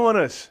effect on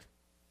us.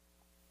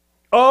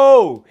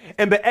 Oh,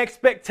 and the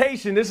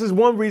expectation, this is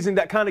one reason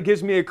that kind of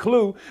gives me a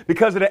clue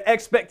because of the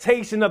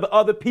expectation of the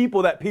other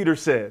people that Peter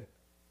said.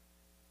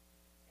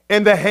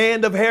 And the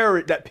hand of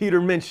Herod that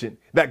Peter mentioned,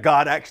 that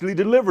God actually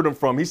delivered him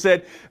from. He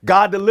said,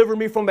 God delivered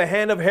me from the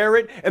hand of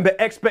Herod and the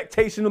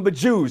expectation of the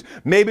Jews.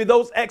 Maybe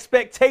those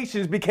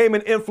expectations became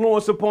an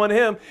influence upon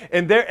him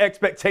and their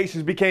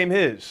expectations became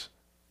his.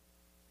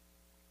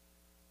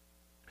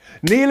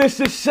 Needless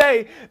to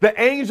say,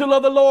 the angel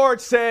of the Lord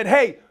said,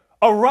 hey,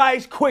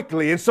 arise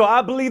quickly. And so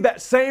I believe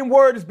that same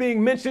word is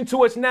being mentioned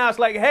to us now. It's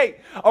like, hey,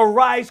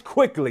 arise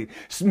quickly.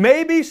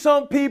 Maybe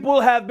some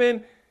people have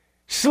been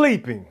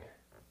sleeping.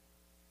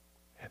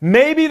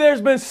 Maybe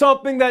there's been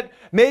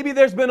maybe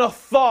there's been a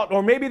thought,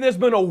 or maybe there's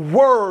been a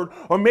word,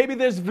 or maybe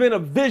there's been a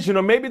vision,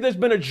 or maybe there's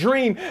been a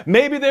dream.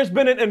 Maybe there's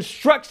been an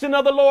instruction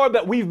of the Lord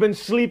that we've been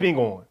sleeping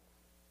on.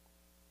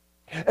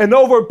 And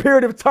over a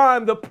period of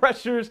time, the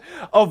pressures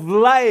of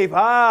life,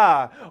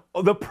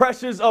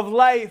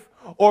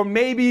 or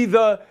maybe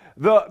the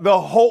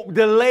hope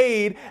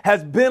delayed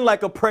has been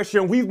like a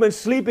pressure and we've been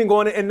sleeping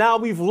on it and now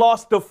we've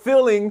lost the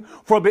feeling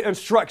for the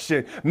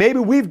instruction. Maybe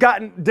we've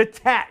gotten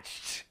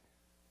detached.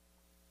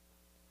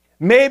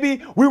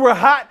 Maybe we were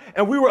hot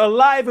and we were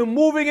alive and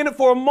moving in it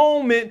for a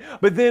moment,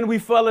 but then we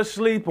fell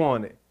asleep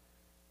on it.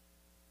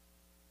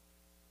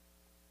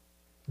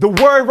 The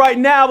word right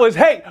now is,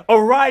 hey,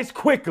 arise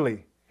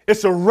quickly.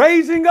 It's a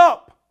raising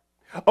up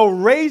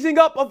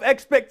of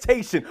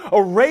expectation,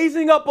 a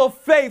raising up of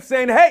faith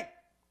saying, hey,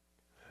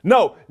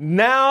 no,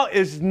 now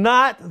is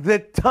not the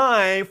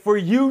time for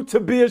you to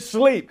be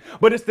asleep,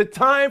 but it's the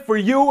time for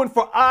you and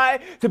for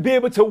I to be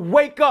able to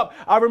wake up.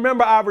 I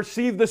remember I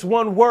received this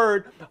one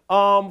word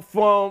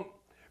from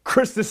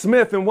Krista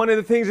Smith, and one of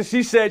the things that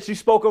she said, she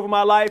spoke over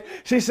my life.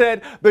 She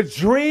said, the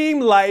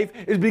dream life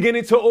is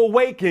beginning to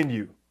awaken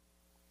you.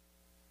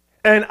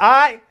 And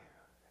I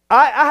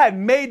had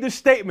made this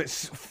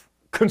statement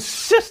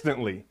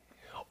consistently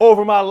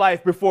over my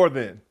life before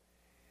then.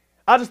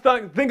 I just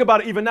think about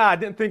it even now. I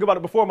didn't think about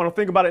it before, but I don't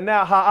think about it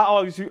now.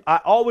 How I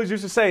always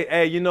used to say,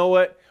 hey, you know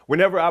what?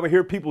 Whenever I would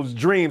hear people's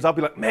dreams, I'll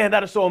be like, man,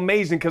 that is so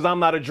amazing because I'm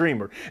not a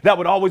dreamer. That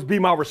would always be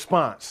my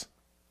response.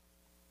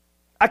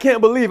 I can't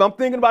believe I'm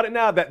thinking about it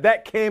now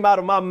that came out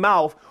of my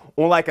mouth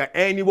on like an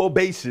annual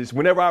basis.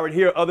 Whenever I would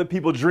hear other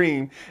people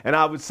dream and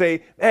I would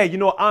say, hey, you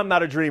know, I'm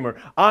not a dreamer.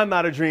 I'm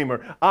not a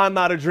dreamer. I'm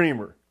not a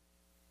dreamer.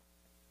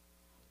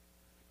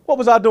 What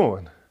was I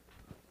doing?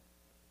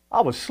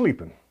 I was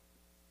sleeping.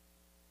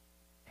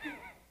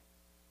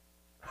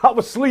 I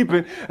was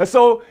sleeping. And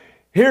so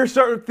here's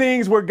certain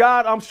things where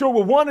God, I'm sure,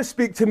 will want to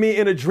speak to me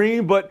in a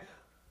dream, but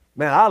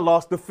man, I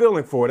lost the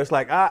feeling for it. It's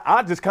like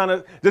I just kind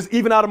of, just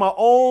even out of my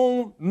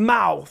own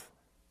mouth,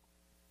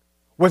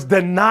 was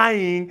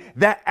denying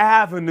that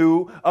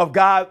avenue of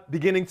God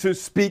beginning to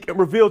speak and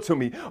reveal to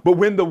me. But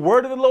when the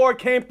word of the Lord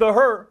came to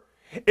her,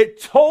 it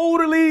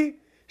totally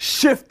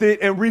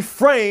shifted and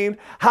reframed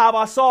how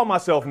I saw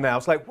myself now.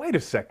 It's like, wait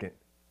a second.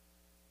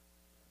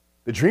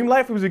 The dream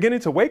life was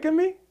beginning to awaken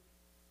me?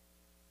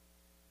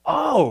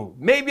 Oh,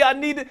 maybe I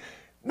need to,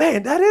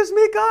 man, that is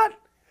me, God?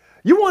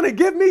 You want to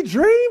give me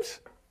dreams?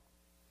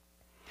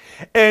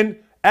 And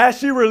as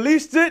she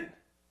released it,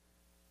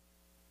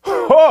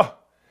 oh,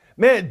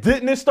 man,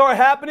 didn't it start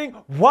happening?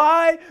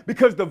 Why?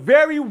 Because the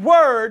very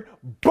word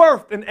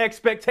birthed an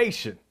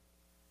expectation.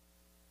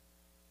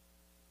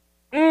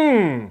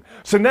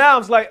 So now I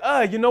was like,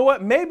 you know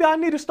what? Maybe I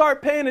need to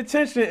start paying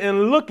attention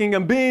and looking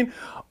and being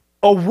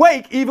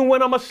awake even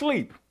when I'm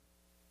asleep.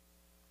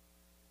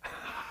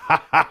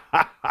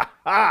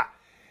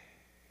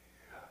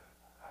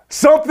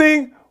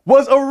 Something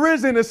was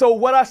arisen. And so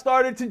what I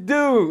started to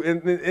do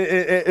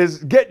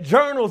is get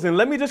journals and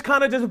let me just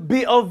kind of just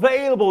be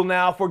available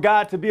now for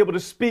God to be able to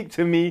speak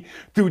to me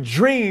through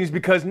dreams,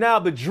 because now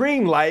the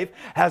dream life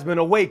has been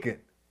awakened.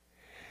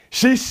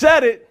 She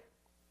said it.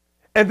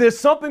 And there's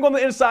something on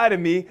the inside of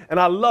me, and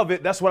I love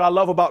it. That's what I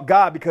love about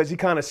God, because he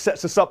kind of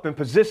sets us up and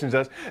positions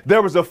us.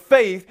 There was a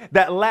faith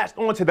that latched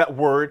onto that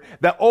word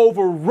that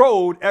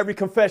overrode every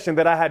confession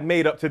that I had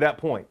made up to that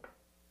point.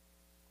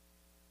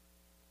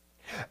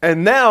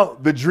 And now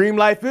the dream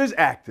life is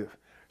active.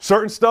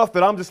 Certain stuff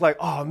that I'm just like,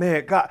 oh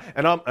man, God,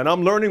 and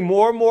I'm learning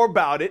more and more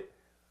about it.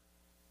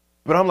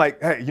 But I'm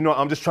like, hey, you know,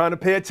 I'm just trying to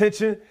pay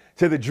attention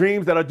to the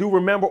dreams that I do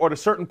remember, or to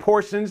certain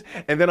portions.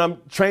 And then I'm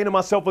training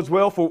myself as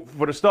well for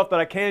the stuff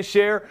that I can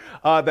share,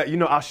 that, you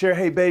know, I'll share,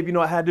 hey, babe, you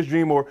know, I had this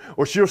dream, or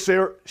she'll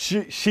share,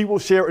 she will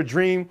share a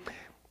dream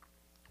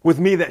with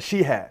me that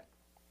she had.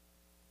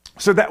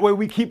 So that way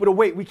we keep it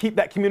awake. We keep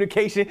that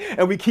communication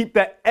and we keep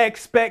that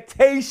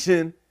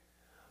expectation.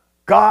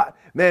 God,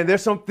 man,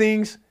 there's some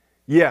things.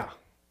 Yeah.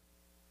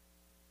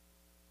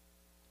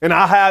 And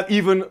I have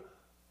even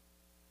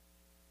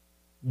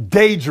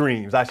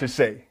daydreams, I should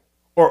say,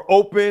 or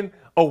open,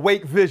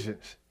 awake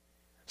visions.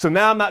 So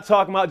now I'm not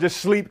talking about just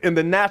sleep in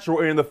the natural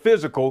or in the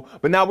physical,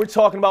 but now we're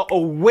talking about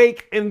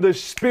awake in the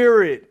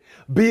spirit.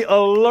 Be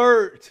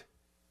alert.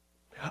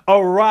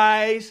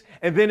 Arise.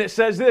 And then it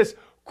says this,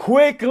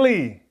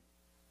 quickly.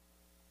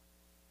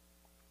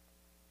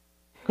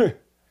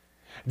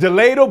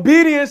 Delayed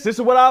obedience, this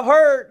is what I've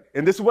heard,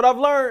 and this is what I've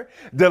learned.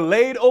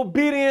 Delayed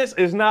obedience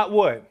is not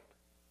what?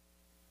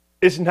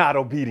 It's not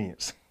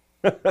obedience.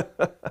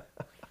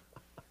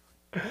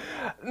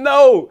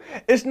 No,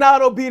 it's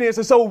not obedience.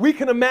 And so we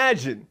can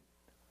imagine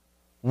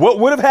what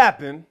would have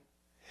happened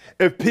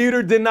if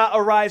Peter did not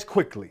arise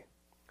quickly.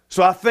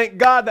 So I thank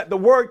God that the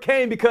word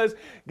came, because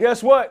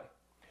guess what?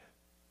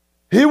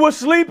 He was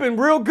sleeping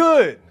real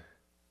good.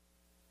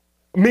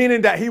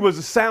 Meaning that he was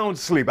a sound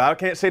sleep. I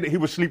can't say that he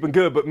was sleeping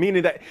good, but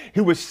meaning that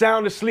he was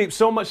sound asleep,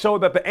 so much so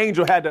that the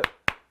angel had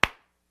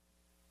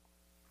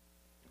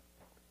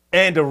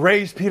to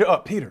raise Peter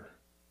up. Peter,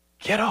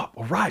 get up,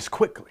 arise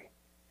quickly.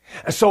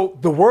 And so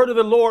the word of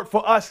the Lord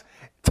for us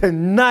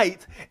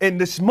tonight in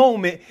this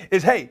moment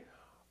is, hey,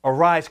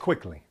 arise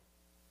quickly.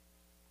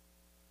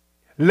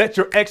 Let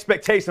your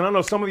expectation. I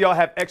know some of y'all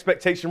have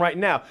expectation right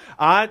now.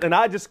 Can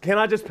I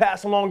just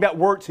pass along that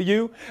word to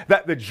you,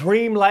 that the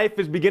dream life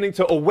is beginning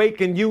to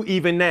awaken you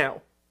even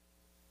now.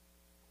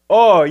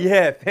 Oh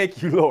yeah,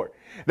 thank you, Lord.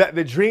 That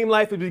the dream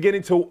life is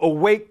beginning to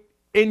awake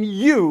in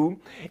you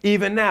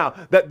even now.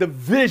 That the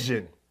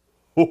vision,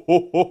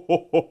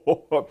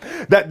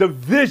 that the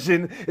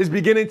vision is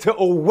beginning to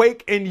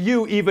awake in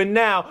you even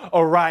now.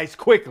 Arise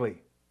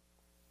quickly.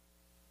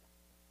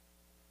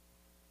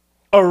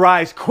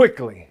 Arise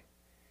quickly.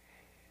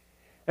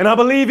 And I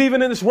believe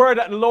even in this word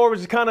that the Lord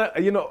was kind of,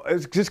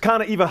 is just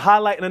kind of even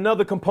highlighting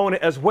another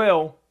component as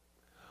well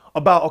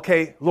about,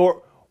 okay,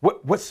 Lord,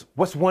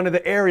 what's one of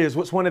the areas?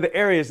 What's one of the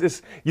areas?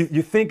 This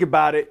you think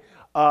about it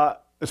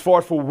as far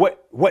as for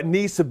what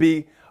needs to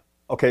be.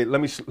 Okay,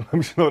 let me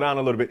slow down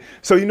a little bit.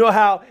 So you know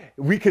how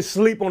we could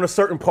sleep on a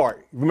certain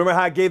part. Remember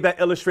how I gave that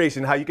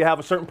illustration, how you can have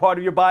a certain part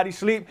of your body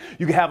sleep.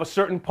 You can have a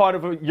certain part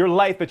of your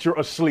life that you're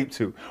asleep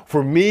to.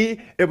 For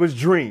me, it was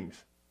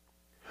dreams.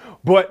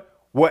 But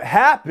what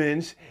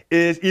happens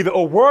is either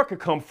a word could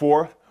come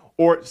forth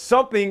or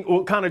something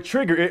will kind of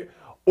trigger it.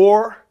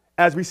 Or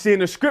as we see in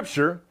the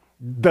scripture,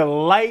 the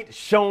light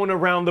shone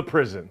around the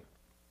prison.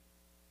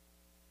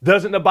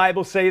 Doesn't the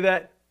Bible say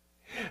that?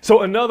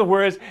 So in other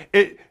words,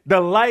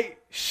 the light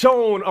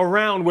shone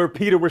around where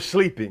Peter was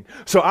sleeping.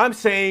 So I'm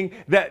saying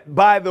that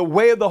by the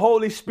way of the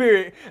Holy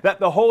Spirit, that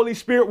the Holy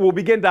Spirit will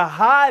begin to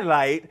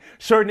highlight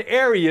certain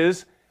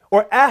areas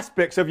or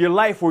aspects of your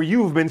life where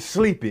you've been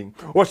sleeping,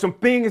 or some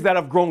things that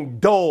have grown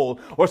dull,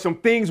 or some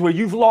things where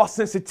you've lost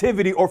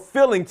sensitivity or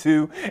feeling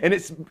to, and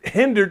it's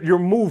hindered your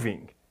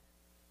moving.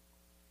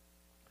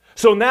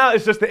 So now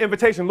it's just the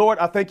invitation. Lord,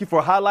 I thank you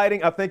for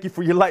highlighting. I thank you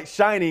for your light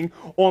shining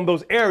on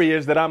those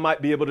areas that I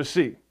might be able to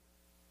see.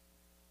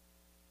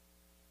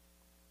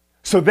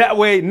 So that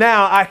way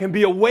now I can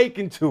be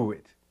awakened to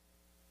it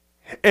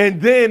and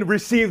then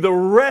receive the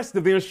rest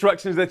of the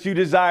instructions that you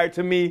desire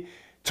to me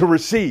to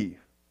receive.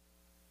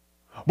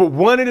 But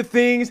one of the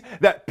things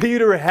that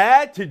Peter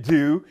had to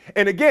do,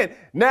 and again,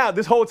 now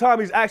this whole time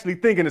he's actually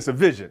thinking it's a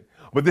vision,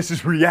 but this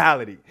is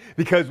reality,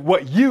 because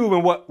what you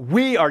and what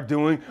we are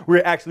doing,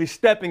 we're actually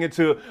stepping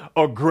into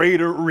a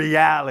greater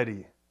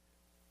reality.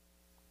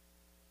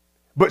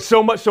 But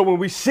so much so when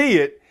we see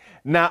it,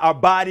 now our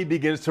body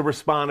begins to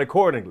respond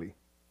accordingly.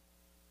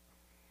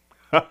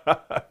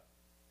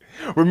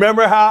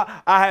 Remember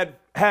how I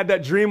had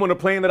that dream on the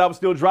plane that I was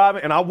still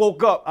driving, and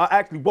I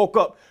actually woke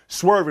up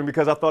swerving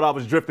because I thought I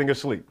was drifting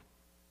asleep.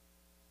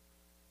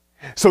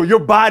 So your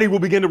body will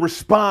begin to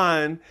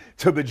respond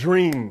to the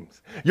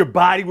dreams. Your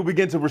body will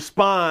begin to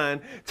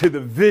respond to the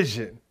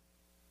vision.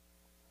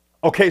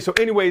 Okay, so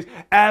anyways,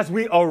 as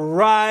we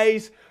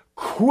arise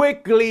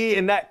quickly,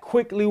 and that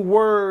quickly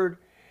word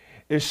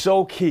is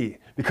so key.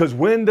 Because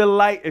when the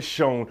light is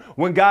shown,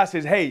 when God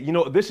says, hey, you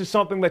know, this is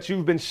something that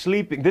you've been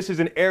sleeping. This is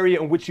an area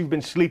in which you've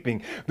been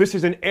sleeping. This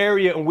is an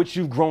area in which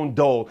you've grown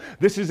dull.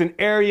 This is an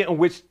area in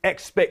which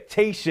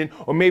expectation,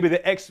 or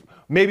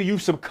maybe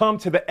you've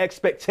succumbed to the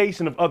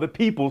expectation of other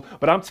people.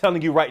 But I'm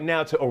telling you right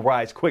now to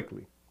arise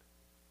quickly.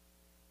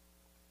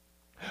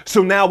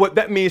 So now what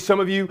that means, some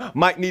of you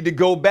might need to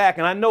go back.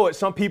 And I know it,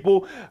 some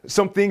people,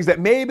 some things that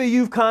maybe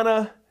you've kind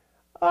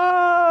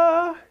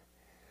of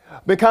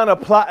been kind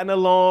of plotting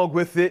along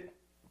with it.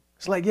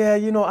 It's like, yeah,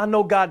 you know, I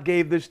know God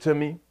gave this to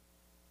me.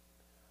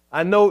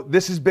 I know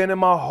this has been in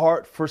my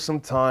heart for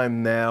some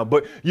time now,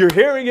 but you're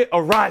hearing it.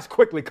 Arise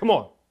quickly. Come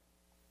on.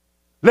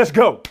 Let's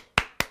go.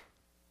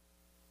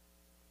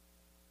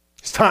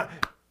 It's time.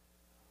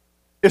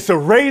 It's a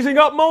raising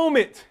up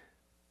moment.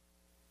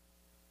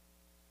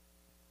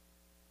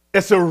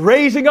 It's a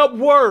raising up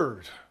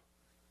word.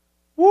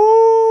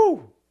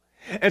 Woo!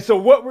 And so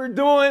what we're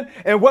doing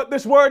and what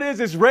this word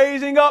is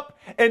raising up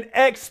an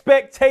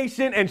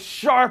expectation and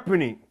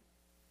sharpening.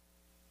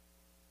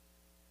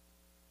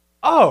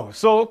 Oh,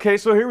 so, okay,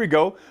 so here we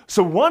go.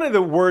 So one of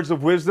the words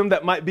of wisdom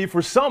that might be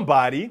for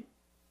somebody,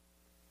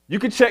 you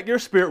can check your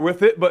spirit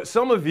with it, but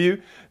some of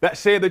you that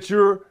say that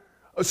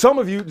some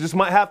of you just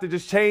might have to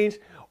just change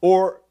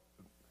or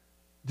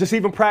just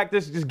even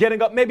practice just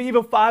getting up maybe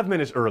even 5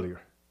 minutes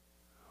earlier.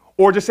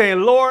 Or just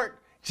saying, Lord,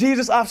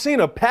 Jesus, I've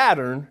seen a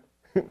pattern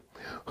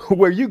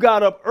where you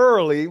got up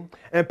early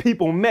and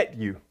people met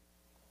you.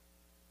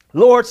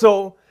 Lord,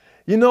 so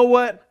you know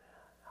what?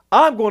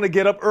 I'm going to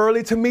get up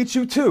early to meet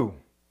you too.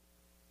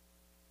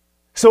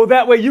 So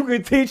that way you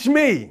can teach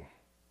me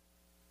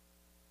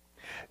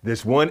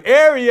this one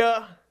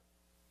area,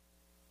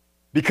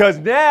 because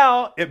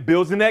now it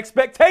builds an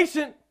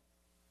expectation.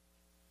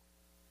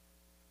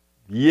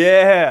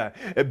 Yeah,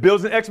 it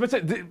builds an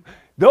expectation.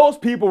 Those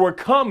people were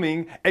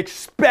coming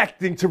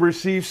expecting to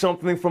receive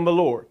something from the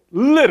Lord,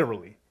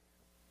 literally.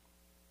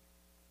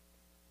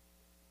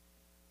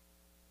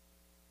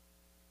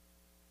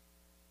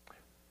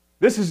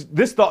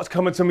 This thought's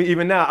coming to me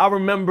even now. I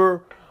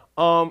remember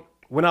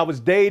when I was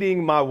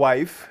dating my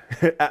wife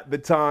at the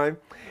time,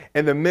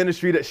 and the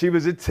ministry that she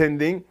was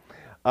attending,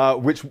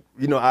 which,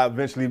 you know, I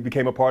eventually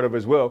became a part of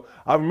as well.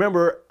 I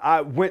remember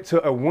I went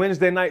to a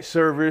Wednesday night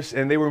service,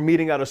 and they were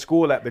meeting out of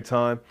school at the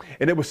time.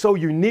 And it was so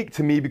unique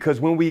to me because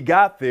when we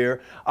got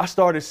there, I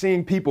started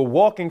seeing people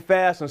walking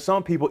fast and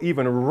some people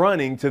even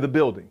running to the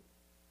building.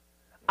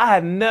 I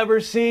had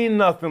never seen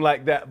nothing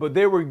like that, but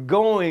they were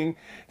going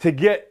to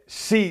get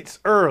seats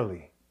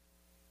early.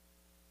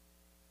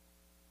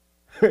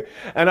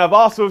 And I've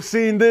also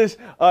seen this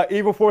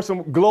even for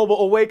some global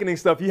awakening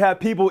stuff. You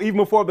have people, even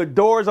before the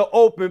doors are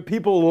open,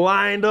 people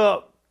lined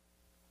up.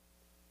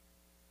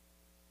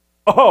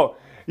 Oh,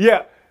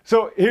 yeah.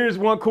 So here's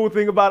one cool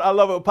thing about it. I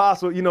love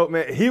Apostle. You know,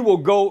 man,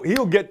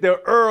 he'll get there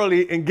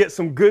early and get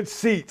some good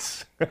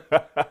seats.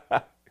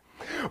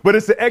 But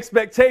it's the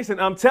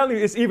expectation. I'm telling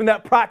you, it's even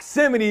that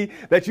proximity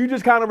that you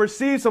just kind of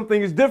receive some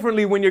things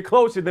differently when you're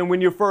closer than when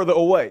you're further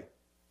away.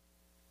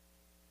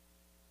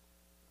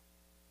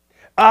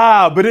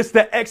 But it's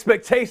the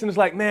expectation. It's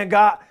like, man,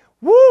 God,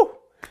 woo,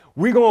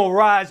 we're going to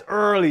rise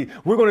early.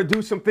 We're going to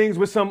do some things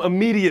with some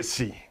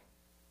immediacy.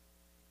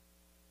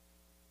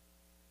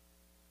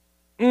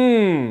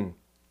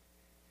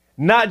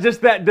 Not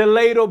just that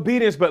delayed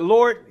obedience, but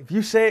Lord, if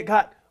you say it,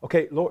 God,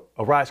 okay, Lord,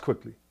 arise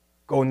quickly.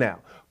 Go now.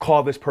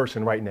 Call this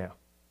person right now.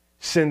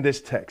 Send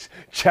this text.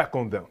 Check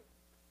on them.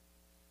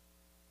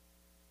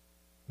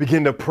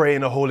 begin to pray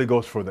in the Holy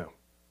Ghost for them.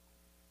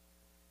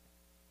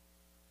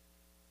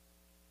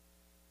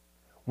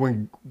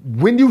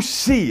 When you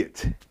see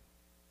it,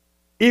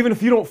 even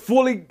if you don't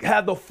fully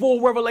have the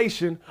full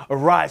revelation,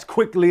 arise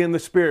quickly in the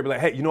spirit. Be like,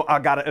 hey, I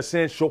got to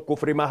ascend,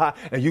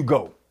 and you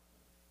go.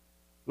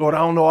 Lord, I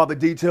don't know all the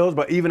details,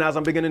 but even as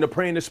I'm beginning to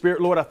pray in the spirit,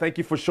 Lord, I thank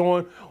you for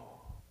showing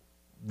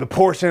the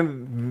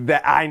portion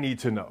that I need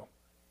to know.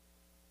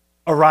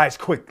 Arise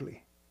quickly.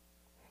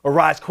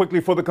 Arise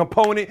quickly for the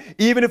component,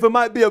 even if it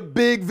might be a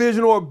big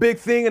vision or a big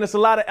thing and it's a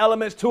lot of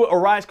elements to it.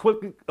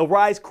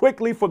 Arise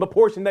quickly for the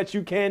portion that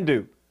you can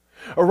do.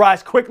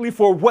 Arise quickly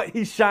for what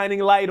he's shining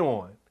light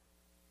on.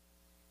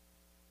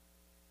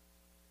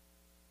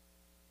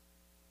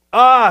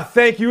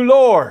 Thank you,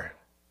 Lord.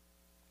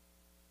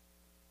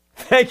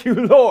 Thank you,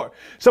 Lord.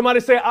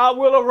 Somebody say, I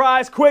will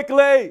arise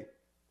quickly.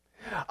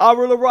 I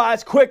will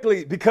arise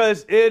quickly,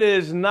 because it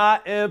is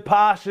not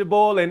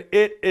impossible and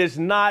it is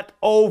not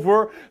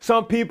over.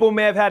 Some people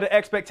may have had the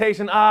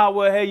expectation,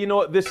 well, hey, you know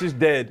what? This is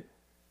dead.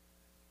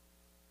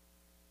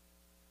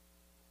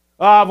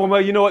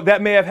 Well, you know what?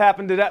 That may have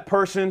happened to that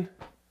person.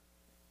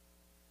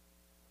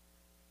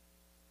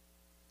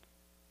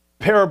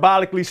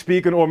 Parabolically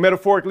speaking or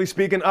metaphorically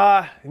speaking,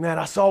 man,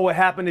 I saw what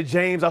happened to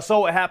James. I saw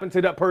what happened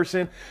to that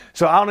person.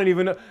 So I don't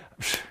even know.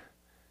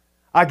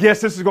 I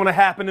guess this is going to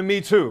happen to me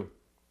too.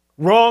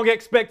 Wrong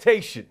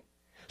expectation.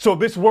 So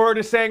this word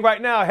is saying right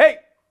now, hey,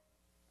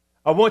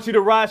 I want you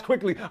to rise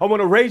quickly. I want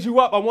to raise you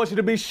up. I want you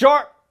to be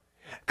sharp,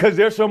 because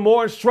there's some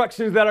more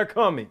instructions that are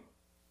coming.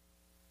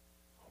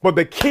 But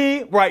the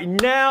key right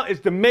now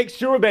is to make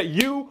sure that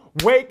you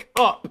wake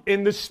up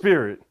in the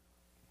spirit.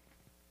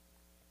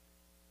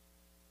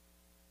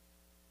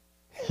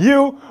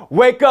 You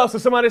wake up. So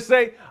somebody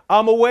say,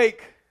 I'm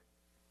awake.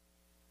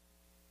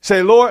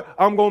 Say, Lord,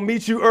 I'm going to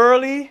meet you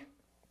early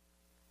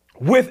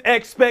with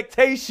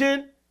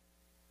expectation.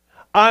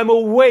 I'm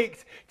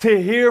awake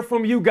to hear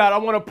from you, God. I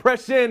want to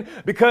press in,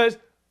 because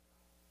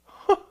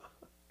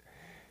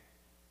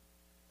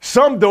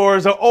some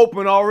doors are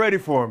open already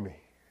for me.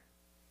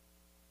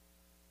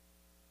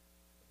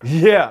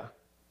 Yeah.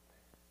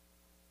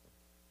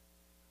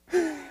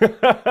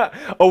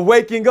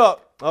 Waking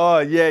up. Oh,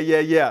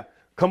 yeah.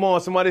 Come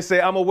on, somebody say,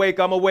 I'm awake,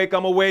 I'm awake,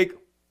 I'm awake.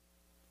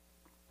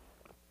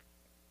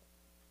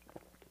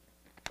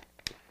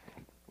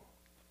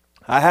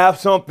 I have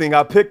something.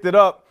 I picked it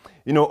up,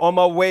 on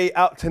my way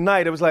out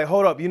tonight. It was like,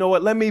 hold up, you know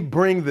what? Let me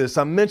bring this.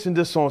 I mentioned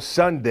this on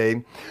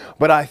Sunday,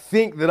 but I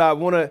think that I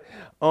want to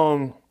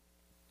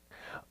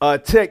I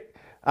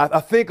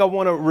think I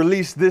want to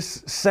release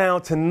this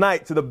sound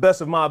tonight to the best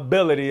of my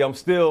ability. I'm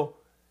still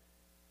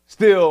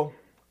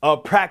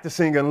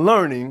practicing and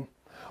learning,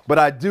 but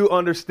I do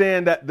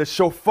understand that the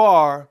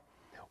shofar,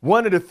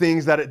 one of the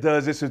things that it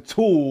does, it's a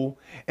tool.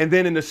 And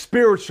then in the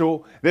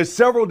spiritual, there's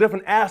several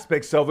different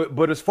aspects of it.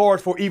 But as far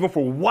as even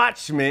for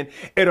watchmen,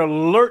 it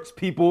alerts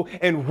people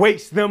and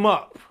wakes them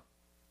up.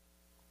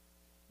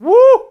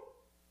 Woo!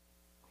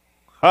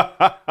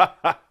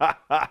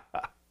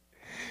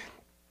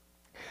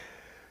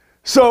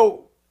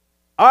 So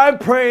I'm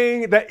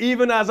praying that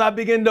even as I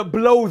begin to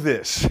blow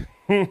this,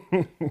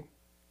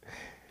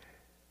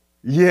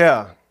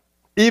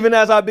 even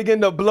as I begin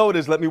to blow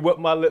this, let me wet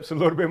my lips a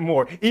little bit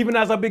more. Even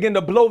as I begin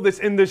to blow this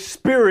in the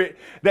spirit,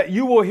 that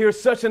you will hear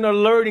such an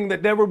alerting,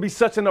 that there will be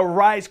such an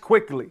arise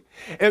quickly.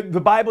 And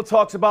the Bible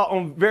talks about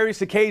on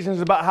various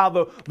occasions about how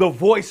the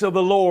voice of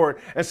the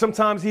Lord, and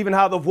sometimes even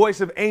how the voice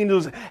of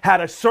angels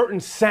had a certain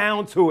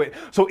sound to it.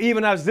 So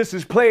even as this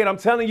is played, I'm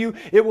telling you,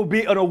 it will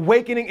be an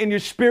awakening in your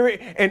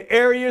spirit in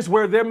areas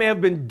where there may have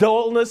been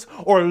dullness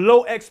or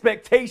low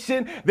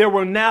expectation. There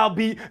will now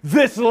be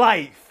this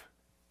life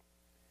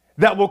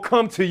that will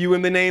come to you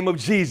in the name of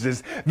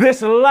Jesus.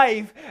 This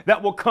life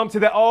that will come to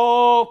that.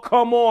 Oh,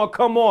 come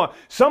on.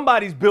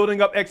 Somebody's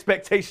building up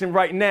expectation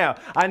right now.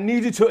 I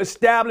need you to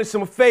establish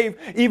some faith,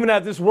 even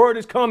as this word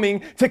is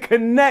coming, to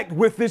connect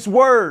with this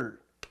word.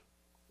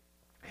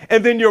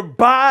 And then your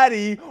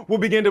body will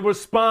begin to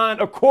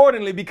respond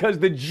accordingly, because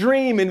the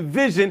dream and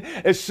vision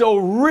is so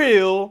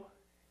real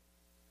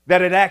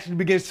that it actually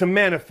begins to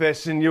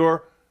manifest in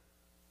your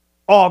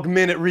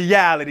augmented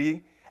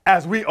reality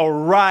as we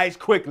arise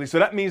quickly. So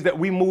that means that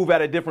we move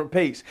at a different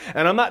pace.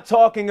 And I'm not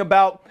talking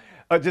about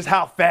just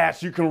how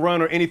fast you can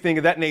run or anything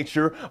of that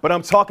nature, but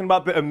I'm talking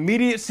about the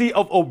immediacy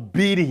of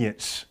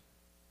obedience.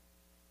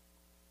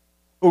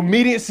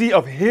 Immediacy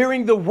of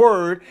hearing the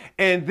word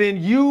and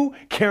then you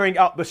carrying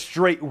out the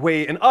straight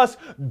way, and us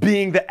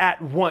being the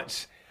at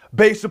once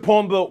based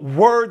upon the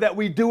word that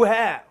we do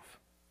have.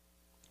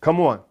 Come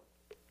on.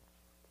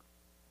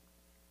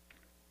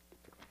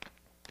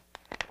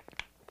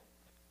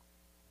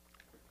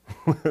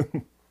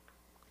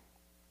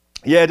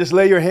 Yeah, just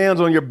lay your hands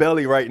on your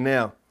belly right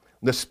now.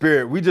 The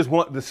spirit. We just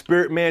want the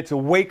spirit man to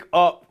wake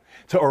up,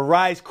 to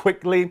arise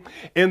quickly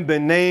in the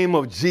name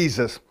of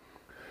Jesus.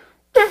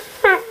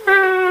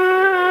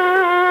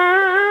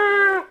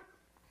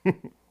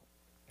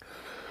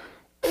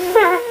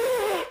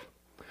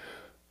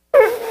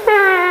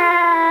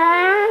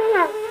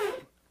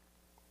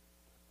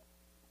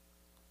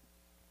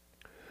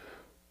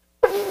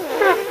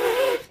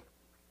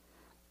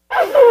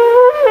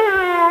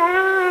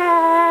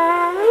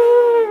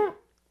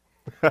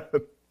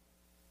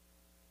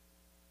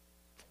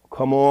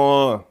 Come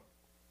on.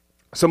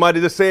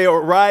 Somebody just say,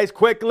 arise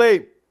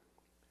quickly.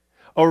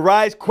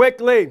 Arise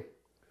quickly.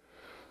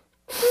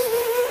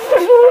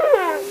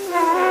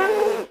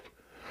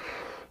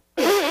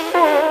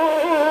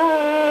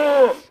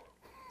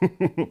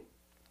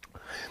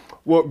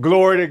 Well,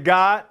 glory to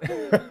God.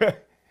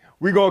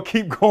 We're going to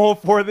keep going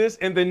for this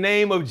in the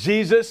name of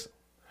Jesus.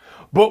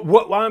 But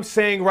what I'm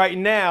saying right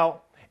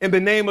now, in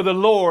the name of the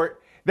Lord,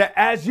 that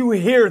as you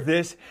hear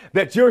this,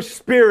 that your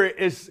spirit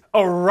is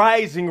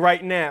arising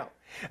right now.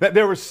 That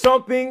there is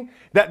something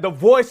that the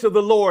voice of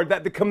the Lord,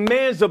 that the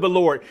commands of the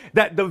Lord,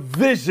 that the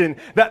vision,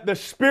 that the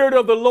Spirit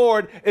of the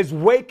Lord is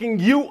waking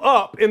you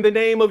up in the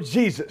name of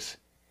Jesus.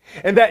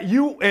 And that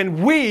you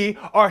and we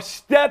are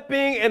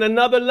stepping in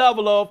another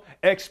level of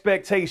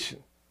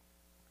expectation.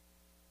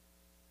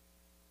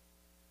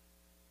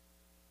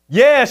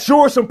 Yeah,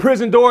 sure, some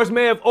prison doors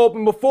may have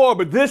opened before,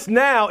 but this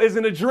now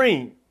isn't a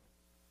dream.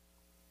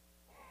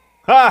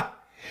 Ha!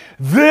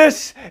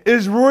 This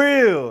is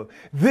real.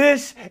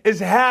 This is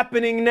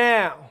happening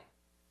now.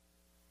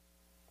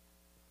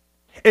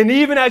 And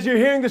even as you're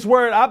hearing this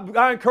word,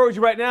 I encourage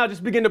you right now,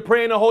 just begin to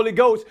pray in the Holy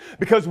Ghost,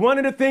 because one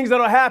of the things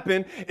that'll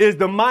happen is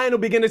the mind will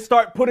begin to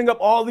start putting up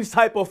all these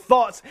type of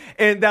thoughts,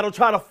 and that'll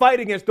try to fight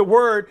against the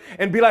word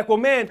and be like, well,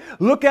 man,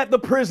 look at the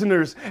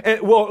prisoners, and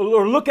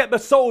or look at the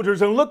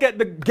soldiers, and look at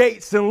the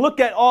gates, and look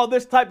at all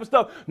this type of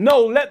stuff.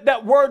 No, let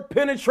that word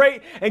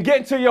penetrate and get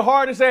into your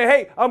heart and say,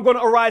 hey, I'm going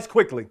to arise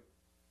quickly.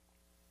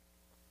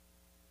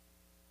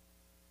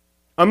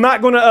 I'm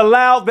not going to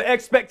allow the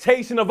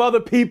expectation of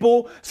other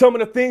people, some of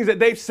the things that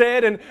they've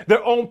said and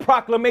their own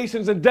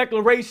proclamations and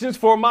declarations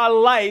for my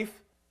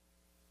life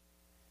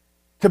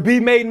to be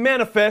made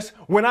manifest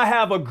when I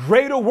have a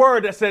greater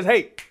word that says,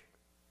 hey,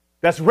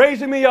 that's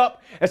raising me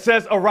up. It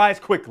says, arise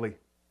quickly.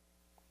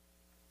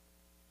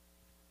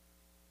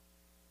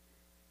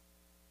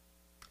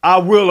 I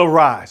will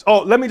arise. Oh,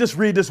 let me just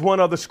read this one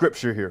other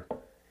scripture here.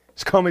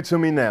 It's coming to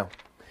me now.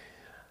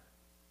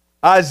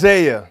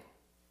 Isaiah.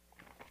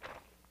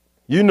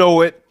 You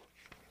know it,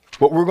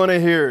 but we're going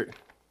to hear it.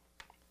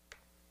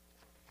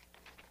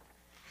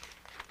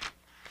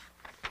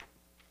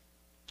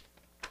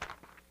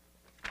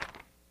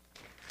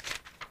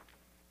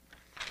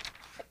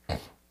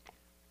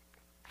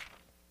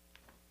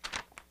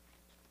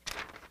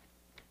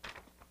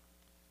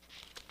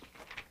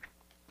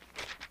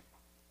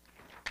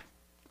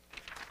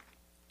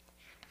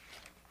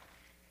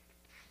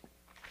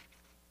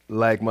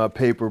 Like my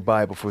paper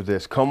Bible for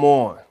this. Come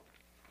on.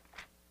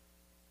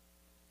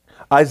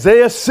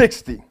 Isaiah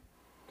 60.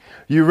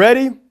 You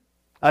ready?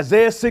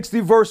 Isaiah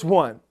 60 verse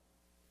 1.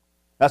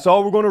 That's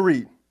all we're going to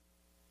read.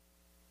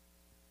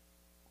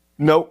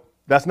 Nope,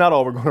 that's not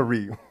all we're going to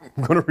read.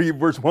 We're going to read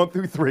verse 1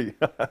 through 3.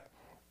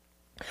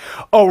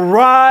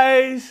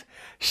 Arise,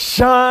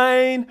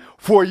 shine,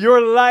 for your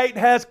light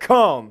has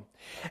come,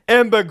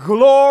 and the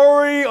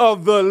glory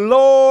of the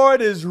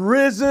Lord is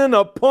risen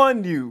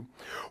upon you.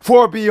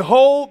 For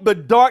behold, the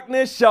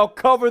darkness shall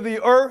cover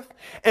the earth,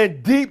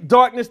 and deep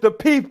darkness the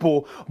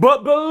people.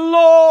 But the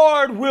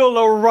Lord will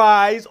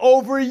arise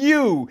over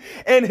you,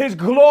 and his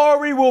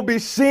glory will be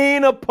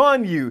seen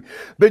upon you.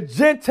 The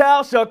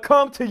Gentiles shall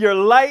come to your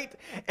light,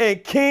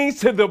 and kings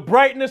to the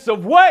brightness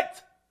of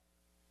what?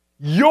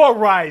 Your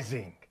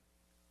rising.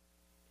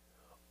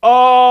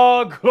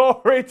 Oh,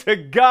 glory to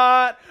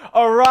God.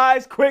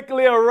 Arise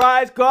quickly,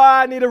 arise.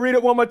 God, I need to read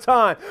it one more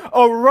time.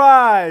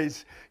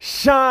 Arise,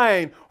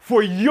 shine,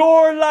 for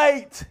your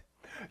light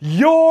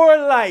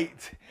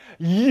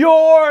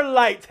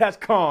has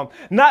come.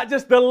 Not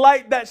just the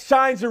light that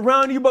shines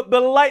around you, but the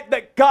light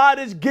that God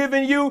has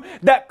given you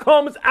that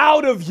comes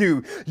out of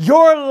you.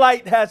 Your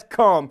light has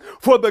come,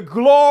 for the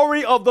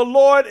glory of the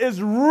Lord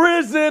is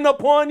risen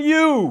upon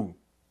you.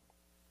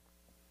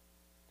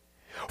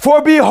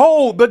 For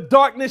behold, the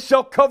darkness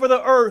shall cover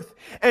the earth,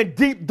 and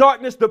deep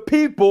darkness the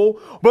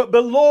people, but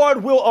the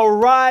Lord will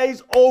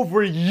arise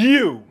over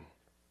you,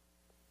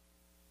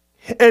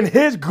 and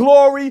his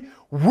glory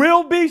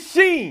will be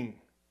seen.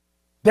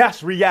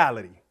 That's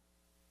reality.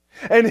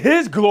 And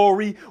his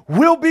glory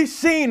will be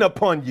seen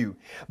upon you.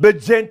 The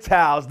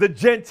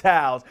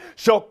Gentiles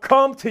shall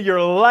come to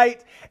your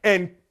light,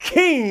 and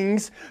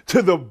kings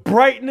to the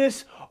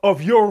brightness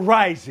of your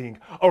rising.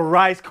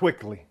 Arise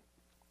quickly.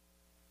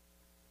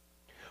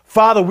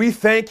 Father, we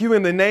thank you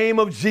in the name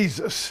of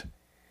Jesus,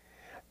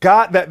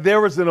 God, that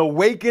there is an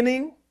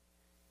awakening,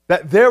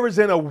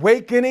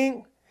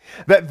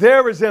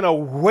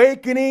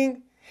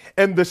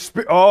 in the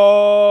spirit.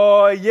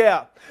 Oh,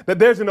 yeah. That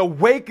there's an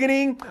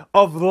awakening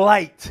of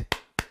light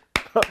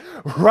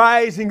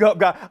rising up,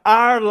 God.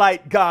 Our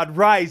light, God,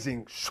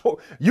 rising.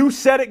 You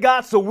said it,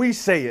 God, so we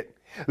say it.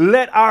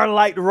 Let our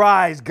light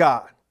rise,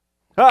 God.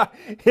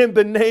 In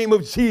the name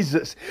of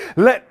Jesus,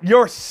 let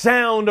your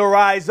sound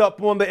arise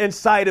up on the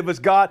inside of us,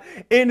 God.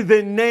 In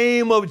the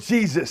name of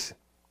Jesus.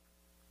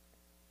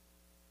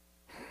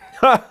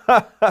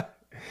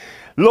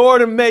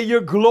 Lord, and may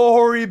your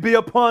glory be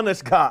upon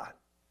us, God.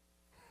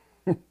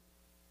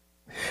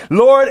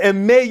 Lord,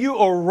 and may you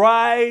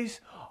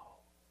arise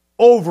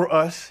over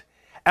us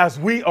as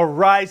we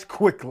arise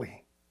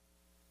quickly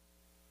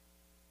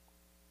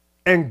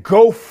and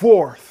go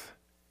forth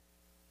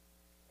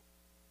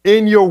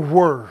in your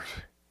word,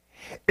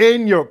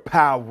 in your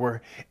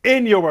power,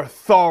 in your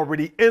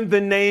authority, in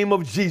the name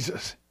of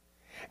Jesus.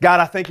 God,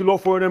 I thank you,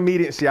 Lord, for an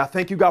immediacy. I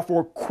thank you, God,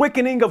 for a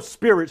quickening of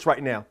spirits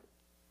right now.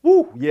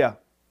 Woo, yeah.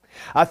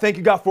 I thank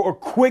you, God, for a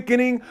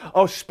quickening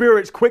of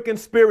spirits, quicken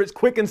spirits,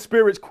 quicken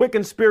spirits,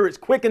 quicken spirits,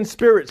 quicken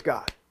spirits,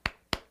 God.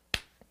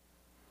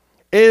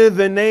 In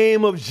the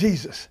name of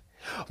Jesus.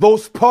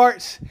 Those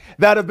parts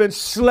that have been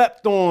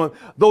slept on,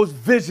 those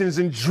visions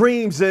and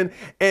dreams and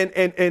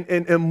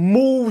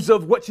moves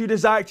of what you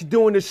desire to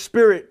do in the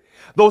spirit,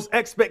 those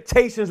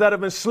expectations that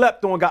have been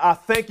slept on, God, I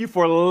thank you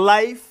for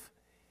life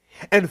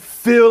and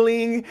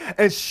feeling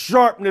and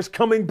sharpness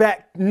coming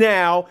back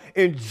now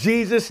in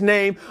Jesus'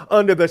 name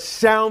under the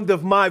sound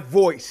of my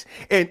voice.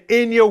 And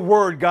in your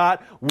word, God,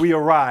 we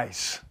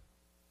arise.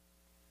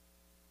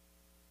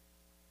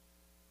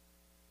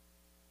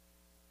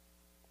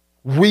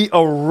 We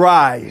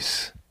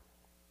arise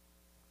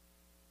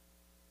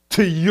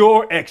to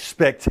your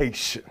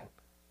expectation,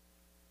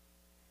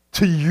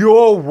 to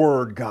your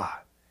word, God.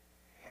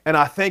 And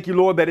I thank you,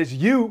 Lord, that it's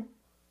you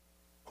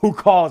who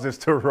calls us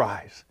to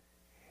rise.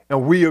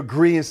 And we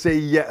agree and say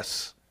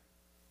yes.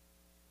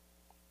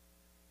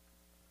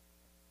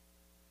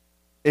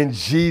 In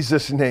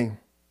Jesus' name.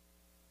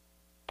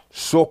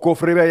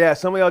 Yeah,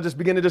 some of y'all just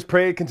begin to just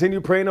pray. Continue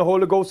praying the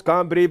Holy Ghost.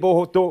 Yeah,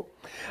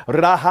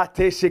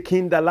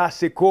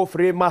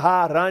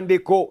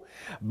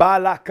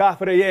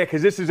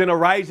 because this is an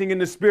arising in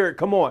the spirit.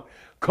 Come on.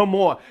 Come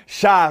on.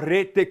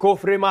 Sharete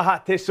kofre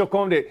mahate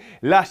sokonde.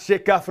 La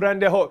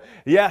shekafrande ho.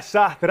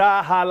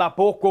 Yasatra hala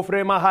poko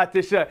fre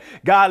mahate.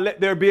 God,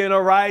 let there be an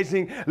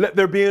arising. Let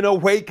there be an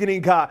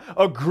awakening, God.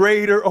 A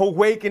greater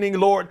awakening,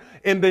 Lord,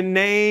 in the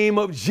name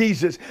of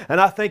Jesus. And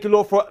I thank you,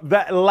 Lord, for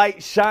that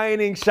light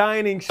shining,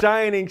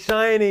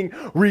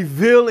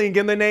 revealing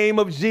in the name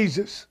of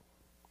Jesus.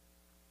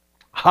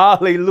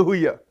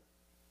 Hallelujah.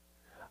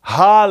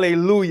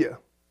 Hallelujah.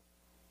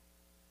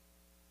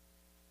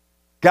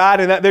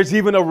 God, and that there's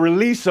even a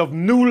release of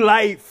new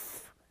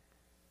life.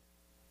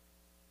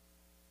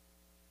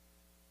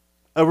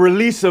 A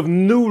release of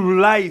new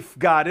life,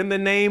 God, in the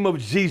name of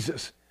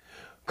Jesus.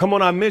 Come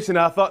on, I mentioned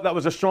it. I thought that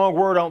was a strong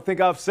word. I don't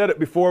think I've said it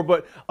before,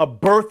 but a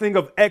birthing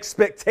of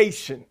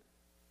expectation.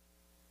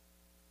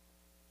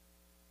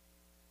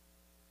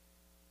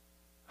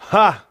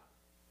 Ha.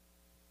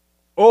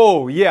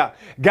 Oh, yeah.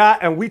 God,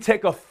 and we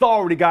take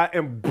authority, God,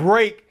 and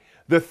break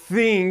the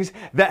things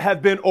that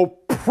have been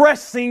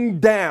oppressing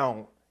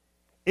down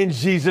in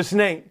Jesus'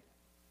 name,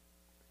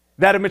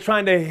 that have been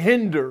trying to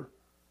hinder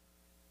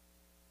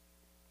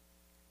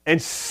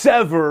and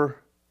sever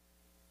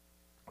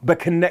the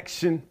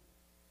connection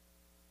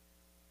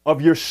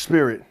of your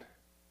spirit,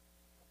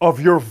 of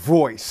your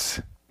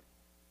voice,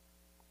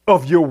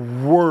 of your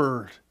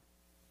word.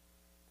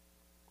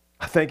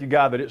 I thank you,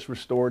 God, that it's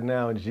restored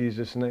now in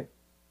Jesus' name.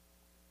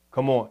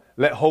 Come on,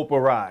 let hope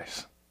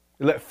arise.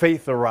 Let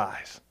faith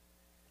arise.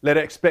 Let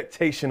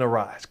expectation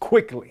arise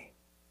quickly.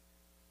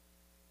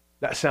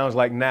 That sounds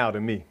like now to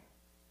me.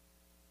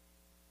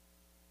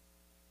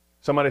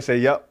 Somebody say,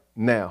 yep,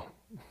 now.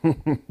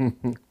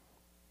 In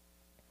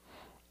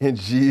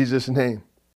Jesus' name.